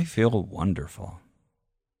 I feel wonderful.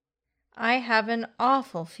 I have an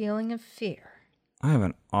awful feeling of fear. I have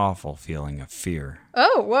an awful feeling of fear.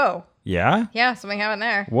 Oh, whoa. Yeah? Yeah, something happened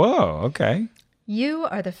there. Whoa, okay. You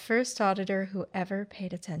are the first auditor who ever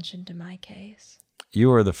paid attention to my case.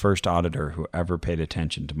 You are the first auditor who ever paid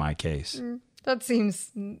attention to my case. That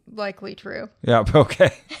seems likely true. Yeah,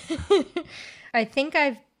 okay. I think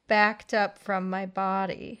I've backed up from my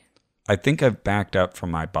body. I think I've backed up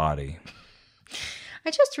from my body.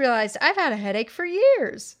 I just realized I've had a headache for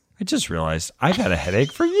years. I just realized I've had a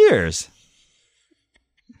headache for years.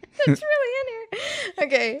 That's really in here.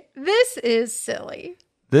 Okay, this is silly.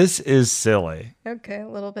 This is silly. Okay, a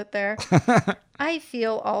little bit there. I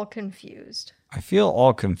feel all confused. I feel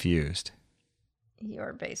all confused.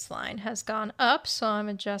 Your baseline has gone up, so I'm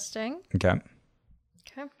adjusting. Okay.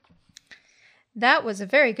 Okay. That was a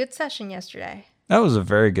very good session yesterday. That was a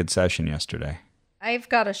very good session yesterday. I've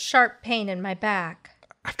got a sharp pain in my back.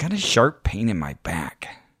 I've got a sharp pain in my back.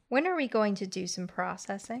 When are we going to do some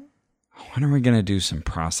processing? When are we going to do some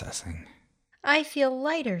processing? I feel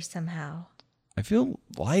lighter somehow. I feel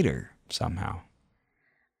lighter somehow.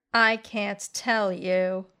 I can't tell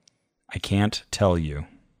you. I can't tell you.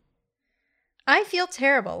 I feel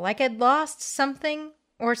terrible, like I'd lost something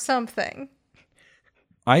or something.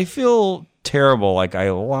 I feel terrible, like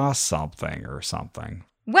I lost something or something.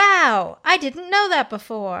 Wow, I didn't know that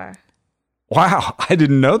before. Wow, I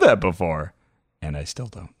didn't know that before. And I still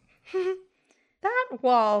don't. That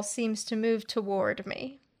wall seems to move toward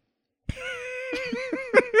me.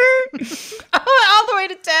 All the way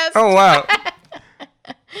to test. Oh, wow.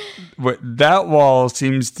 That wall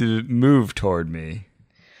seems to move toward me.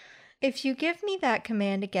 If you give me that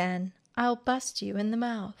command again, I'll bust you in the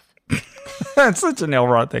mouth. That's such an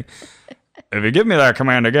Elrod thing. If you give me that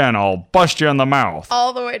command again, I'll bust you in the mouth.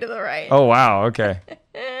 All the way to the right. Oh, wow. Okay.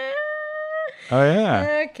 Oh,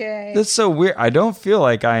 yeah. Okay. That's so weird. I don't feel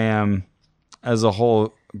like I am, as a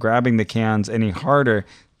whole, grabbing the cans any harder.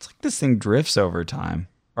 It's like this thing drifts over time.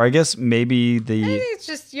 Or I guess maybe I think it's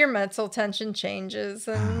just your mental tension changes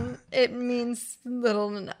and it means little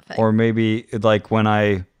to nothing. Or maybe like when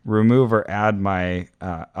I remove or add my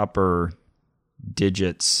upper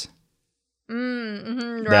digits.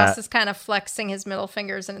 Ross is kind of flexing his middle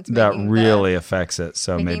fingers and it's that making really affects it.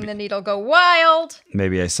 So making the needle go wild.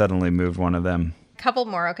 Maybe I suddenly moved one of them. Couple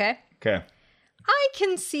more, okay? Okay. I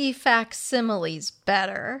can see facsimiles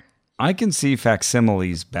better. I can see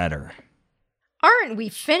facsimiles better. Aren't we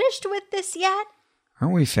finished with this yet?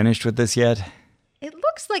 Aren't we finished with this yet? It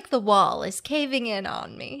looks like the wall is caving in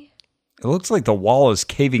on me. It looks like the wall is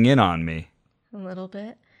caving in on me. A little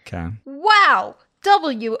bit. Okay. Wow!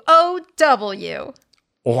 W-O-W.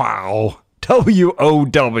 Wow.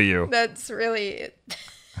 W-O-W. That's really it.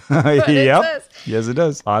 Yep. It says. Yes, it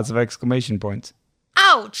does. Lots of exclamation points.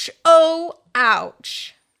 Ouch! Oh,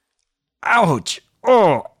 ouch. Ouch.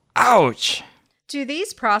 Oh, ouch. Do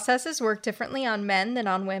these processes work differently on men than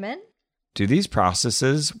on women? Do these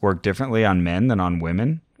processes work differently on men than on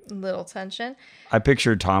women? Little tension. I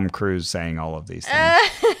pictured Tom Cruise saying all of these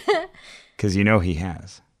things. Because you know he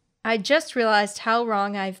has. I just realized how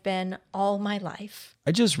wrong I've been all my life.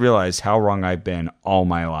 I just realized how wrong I've been all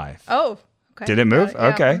my life. Oh, okay. Did it move? Yeah,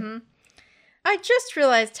 okay. Mm-hmm. I just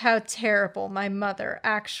realized how terrible my mother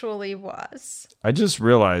actually was. I just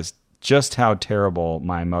realized just how terrible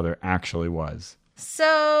my mother actually was.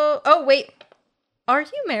 So, oh, wait. Are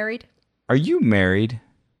you married? Are you married?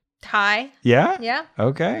 Hi. Yeah? Yeah.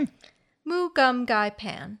 Okay. Moo gum guy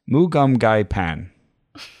pan. Moo gum guy pan.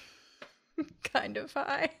 Kind of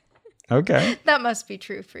high. Okay. That must be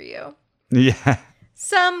true for you. Yeah.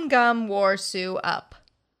 Some gum wore Sue up.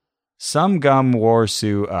 Some gum wore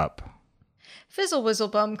Sue up. Fizzle whizzle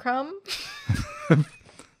bum crumb.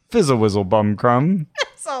 Fizzle whizzle bum crumb.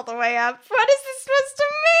 It's all the way up. What is this supposed to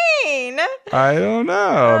mean? I don't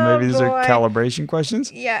know. Oh, Maybe these are boy. calibration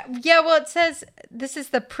questions. Yeah. Well, it says this is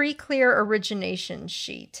the pre-clear origination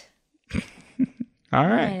sheet. All I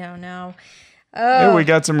right. don't know. Hey, Oh, we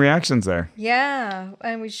got some reactions there. yeah.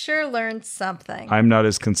 And we sure learned something. I'm not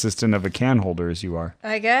as consistent of a can holder as you are.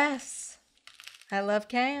 I guess. I love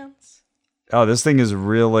cans. Oh, this thing is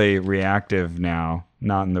really reactive now.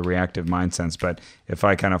 Not in the reactive mind sense, but if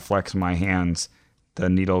I kind of flex my hands, the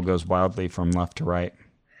needle goes wildly from left to right.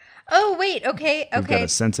 Oh, wait. Okay. We've got a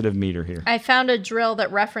sensitive meter here. I found a drill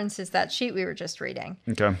that references that sheet we were just reading.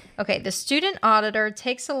 Okay. Okay, the student auditor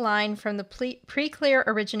takes a line from the pre-clear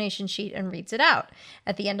origination sheet and reads it out.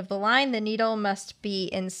 At the end of the line, the needle must be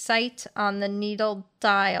in sight on the needle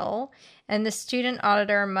dial, and the student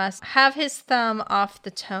auditor must have his thumb off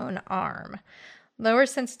the tone arm. Lower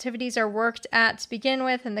sensitivities are worked at to begin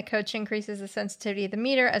with, and the coach increases the sensitivity of the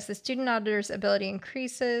meter as the student auditor's ability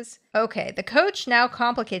increases. Okay, the coach now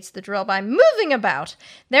complicates the drill by moving about,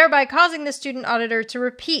 thereby causing the student auditor to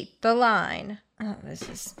repeat the line. Oh,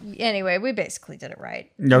 anyway, we basically did it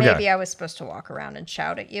right. Okay. Maybe I was supposed to walk around and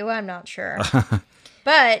shout at you. I'm not sure.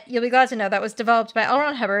 But you'll be glad to know that was developed by L.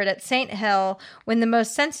 Ron Hubbard at St. Hill when the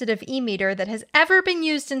most sensitive e-meter that has ever been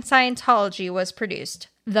used in Scientology was produced,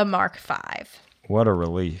 the Mark V. What a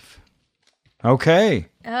relief. Okay.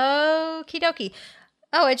 Okie dokie.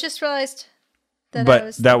 Oh, I just realized that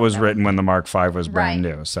that was written when the Mark V was brand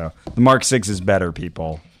Right. new. So the Mark VI is better,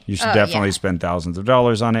 people. You should definitely yeah. spend thousands of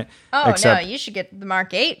dollars on it. Oh, no, you should get the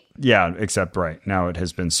Mark VIII. Yeah, except right now it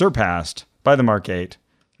has been surpassed by the Mark VIII.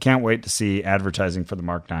 Can't wait to see advertising for the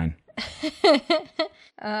Mark IX.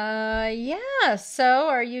 Yeah. So,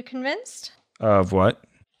 are you convinced? Of what?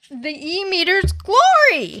 The e-meter's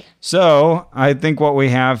glory. So I think what we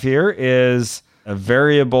have here is a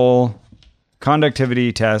variable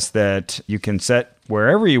conductivity test that you can set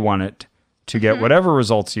wherever you want it to get whatever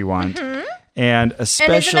results you want. And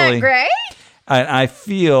especially, And isn't that great? I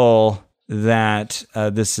feel that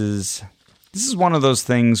this is this is one of those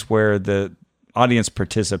things where the audience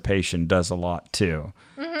participation does a lot too.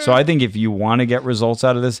 So I think if you want to get results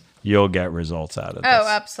out of this, you'll get results out of this. Oh,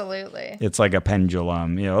 absolutely. It's like a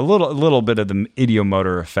pendulum, a little bit of the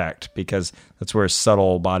ideomotor effect, because that's where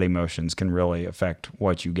subtle body motions can really affect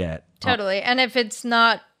what you get. Totally. And if it's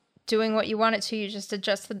not doing what you want it to, you just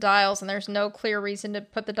adjust the dials, and there's no clear reason to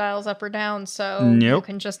put the dials up or down, so you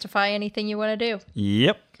can justify anything you want to do.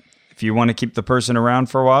 Yep. If you want to keep the person around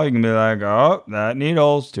for a while, you can be like, oh, that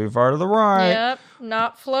needle's too far to the right. Yep,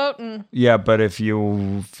 not floating. Yeah, but if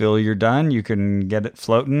you feel you're done, you can get it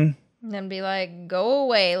floating. And then be like, go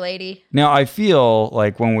away, lady. Now, I feel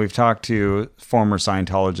like when we've talked to former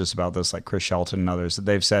Scientologists about this, like Chris Shelton and others, that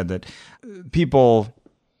they've said that people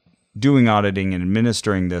doing auditing and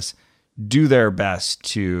administering this do their best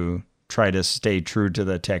to try to stay true to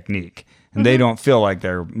the technique. And they don't feel like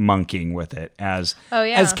they're monkeying with it as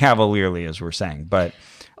cavalierly as we're saying. But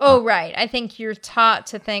right. I think you're taught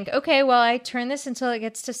to think, okay, well, I turn this until it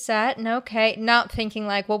gets to set, and okay. Not thinking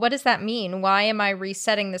like, well, what does that mean? Why am I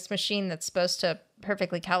resetting this machine that's supposed to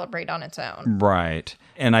perfectly calibrate on its own? Right.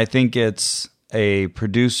 And I think it's a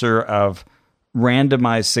producer of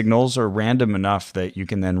randomized signals, or random enough that you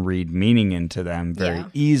can then read meaning into them very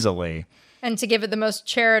easily. And to give it the most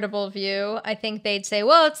charitable view, I think they'd say,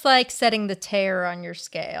 well, it's like setting the tear on your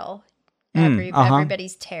scale.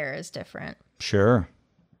 Everybody's tear is different. Sure.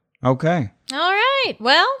 Okay. All right.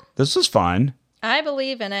 Well, this was fun. I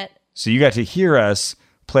believe in it. So you got to hear us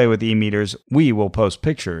play with e-meters. We will post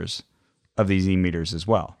pictures of these e-meters as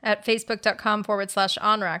well. At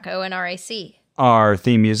facebook.com/onrac, ONRAC. Our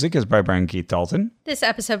theme music is by Brian Keith Dalton. This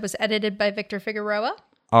episode was edited by Victor Figueroa.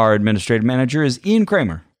 Our administrative manager is Ian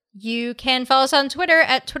Kramer. You can follow us on Twitter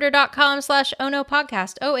at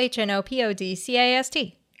twitter.com/OhnoPodcast,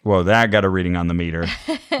 OHNOPODCAST. Whoa, that got a reading on the meter.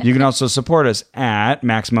 You can also support us at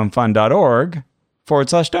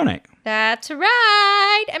MaximumFun.org/donate. That's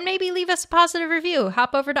right. And maybe leave us a positive review.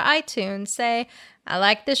 Hop over to iTunes. Say, I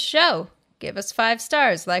like this show. Give us 5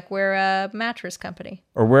 stars like we're a mattress company.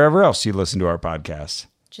 Or wherever else you listen to our podcasts.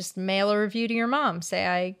 Just mail a review to your mom. Say,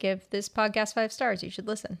 I give this podcast 5 stars. You should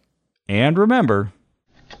listen. And remember...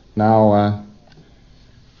 Now,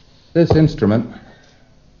 this instrument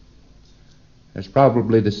is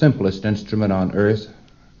probably the simplest instrument on Earth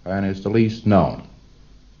and is the least known.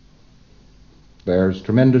 There's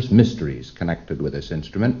tremendous mysteries connected with this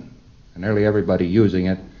instrument, and nearly everybody using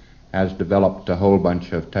it has developed a whole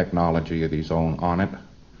bunch of technology of his own on it,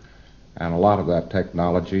 and a lot of that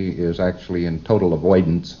technology is actually in total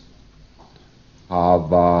avoidance of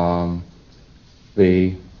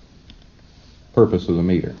the purpose of the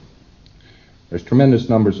meter. There's tremendous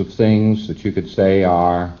numbers of things that you could say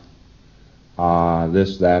are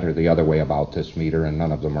this, that, or the other way about this meter, and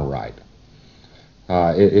none of them are right.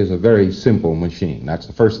 It is a very simple machine. That's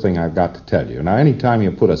the first thing I've got to tell you. Now, anytime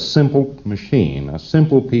you put a simple machine, a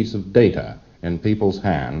simple piece of data in people's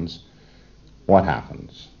hands, what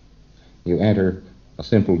happens? You enter a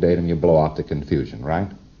simple datum, you blow off the confusion, right?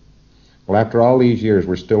 Well, after all these years,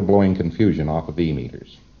 we're still blowing confusion off of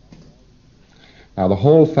e-meters. Now, the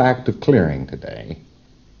whole fact of clearing today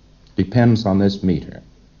depends on this meter.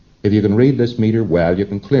 If you can read this meter well, you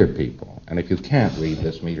can clear people. And if you can't read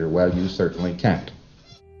this meter well, you certainly can't.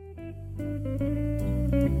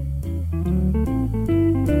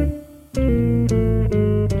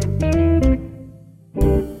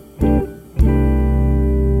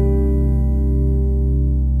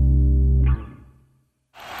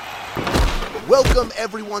 Welcome,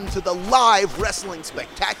 everyone, to the live wrestling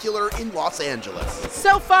spectacular in Los Angeles.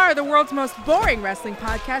 So far, the world's most boring wrestling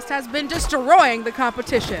podcast has been destroying the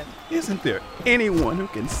competition. Isn't there anyone who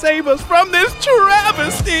can save us from this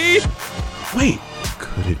travesty? Wait,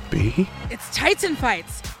 could it be? It's Tights and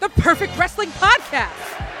Fights, the perfect wrestling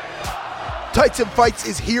podcast. Tights and Fights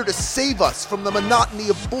is here to save us from the monotony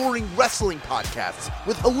of boring wrestling podcasts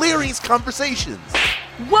with hilarious conversations.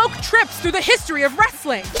 Woke trips through the history of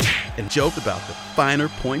wrestling. And joke about the finer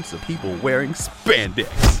points of people wearing spandex.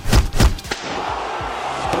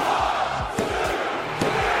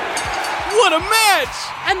 What a match!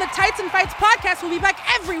 And the Tights and Fights podcast will be back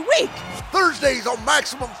every week. Thursdays on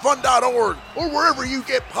MaximumFun.org or wherever you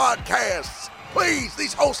get podcasts. Please,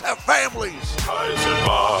 these hosts have families. Tights and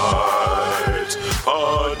Fights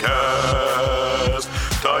podcast.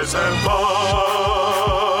 Tights and Fights.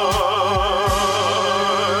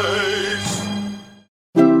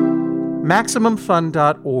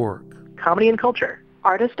 MaximumFun.org. Comedy and culture.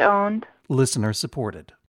 Artist owned. Listener supported.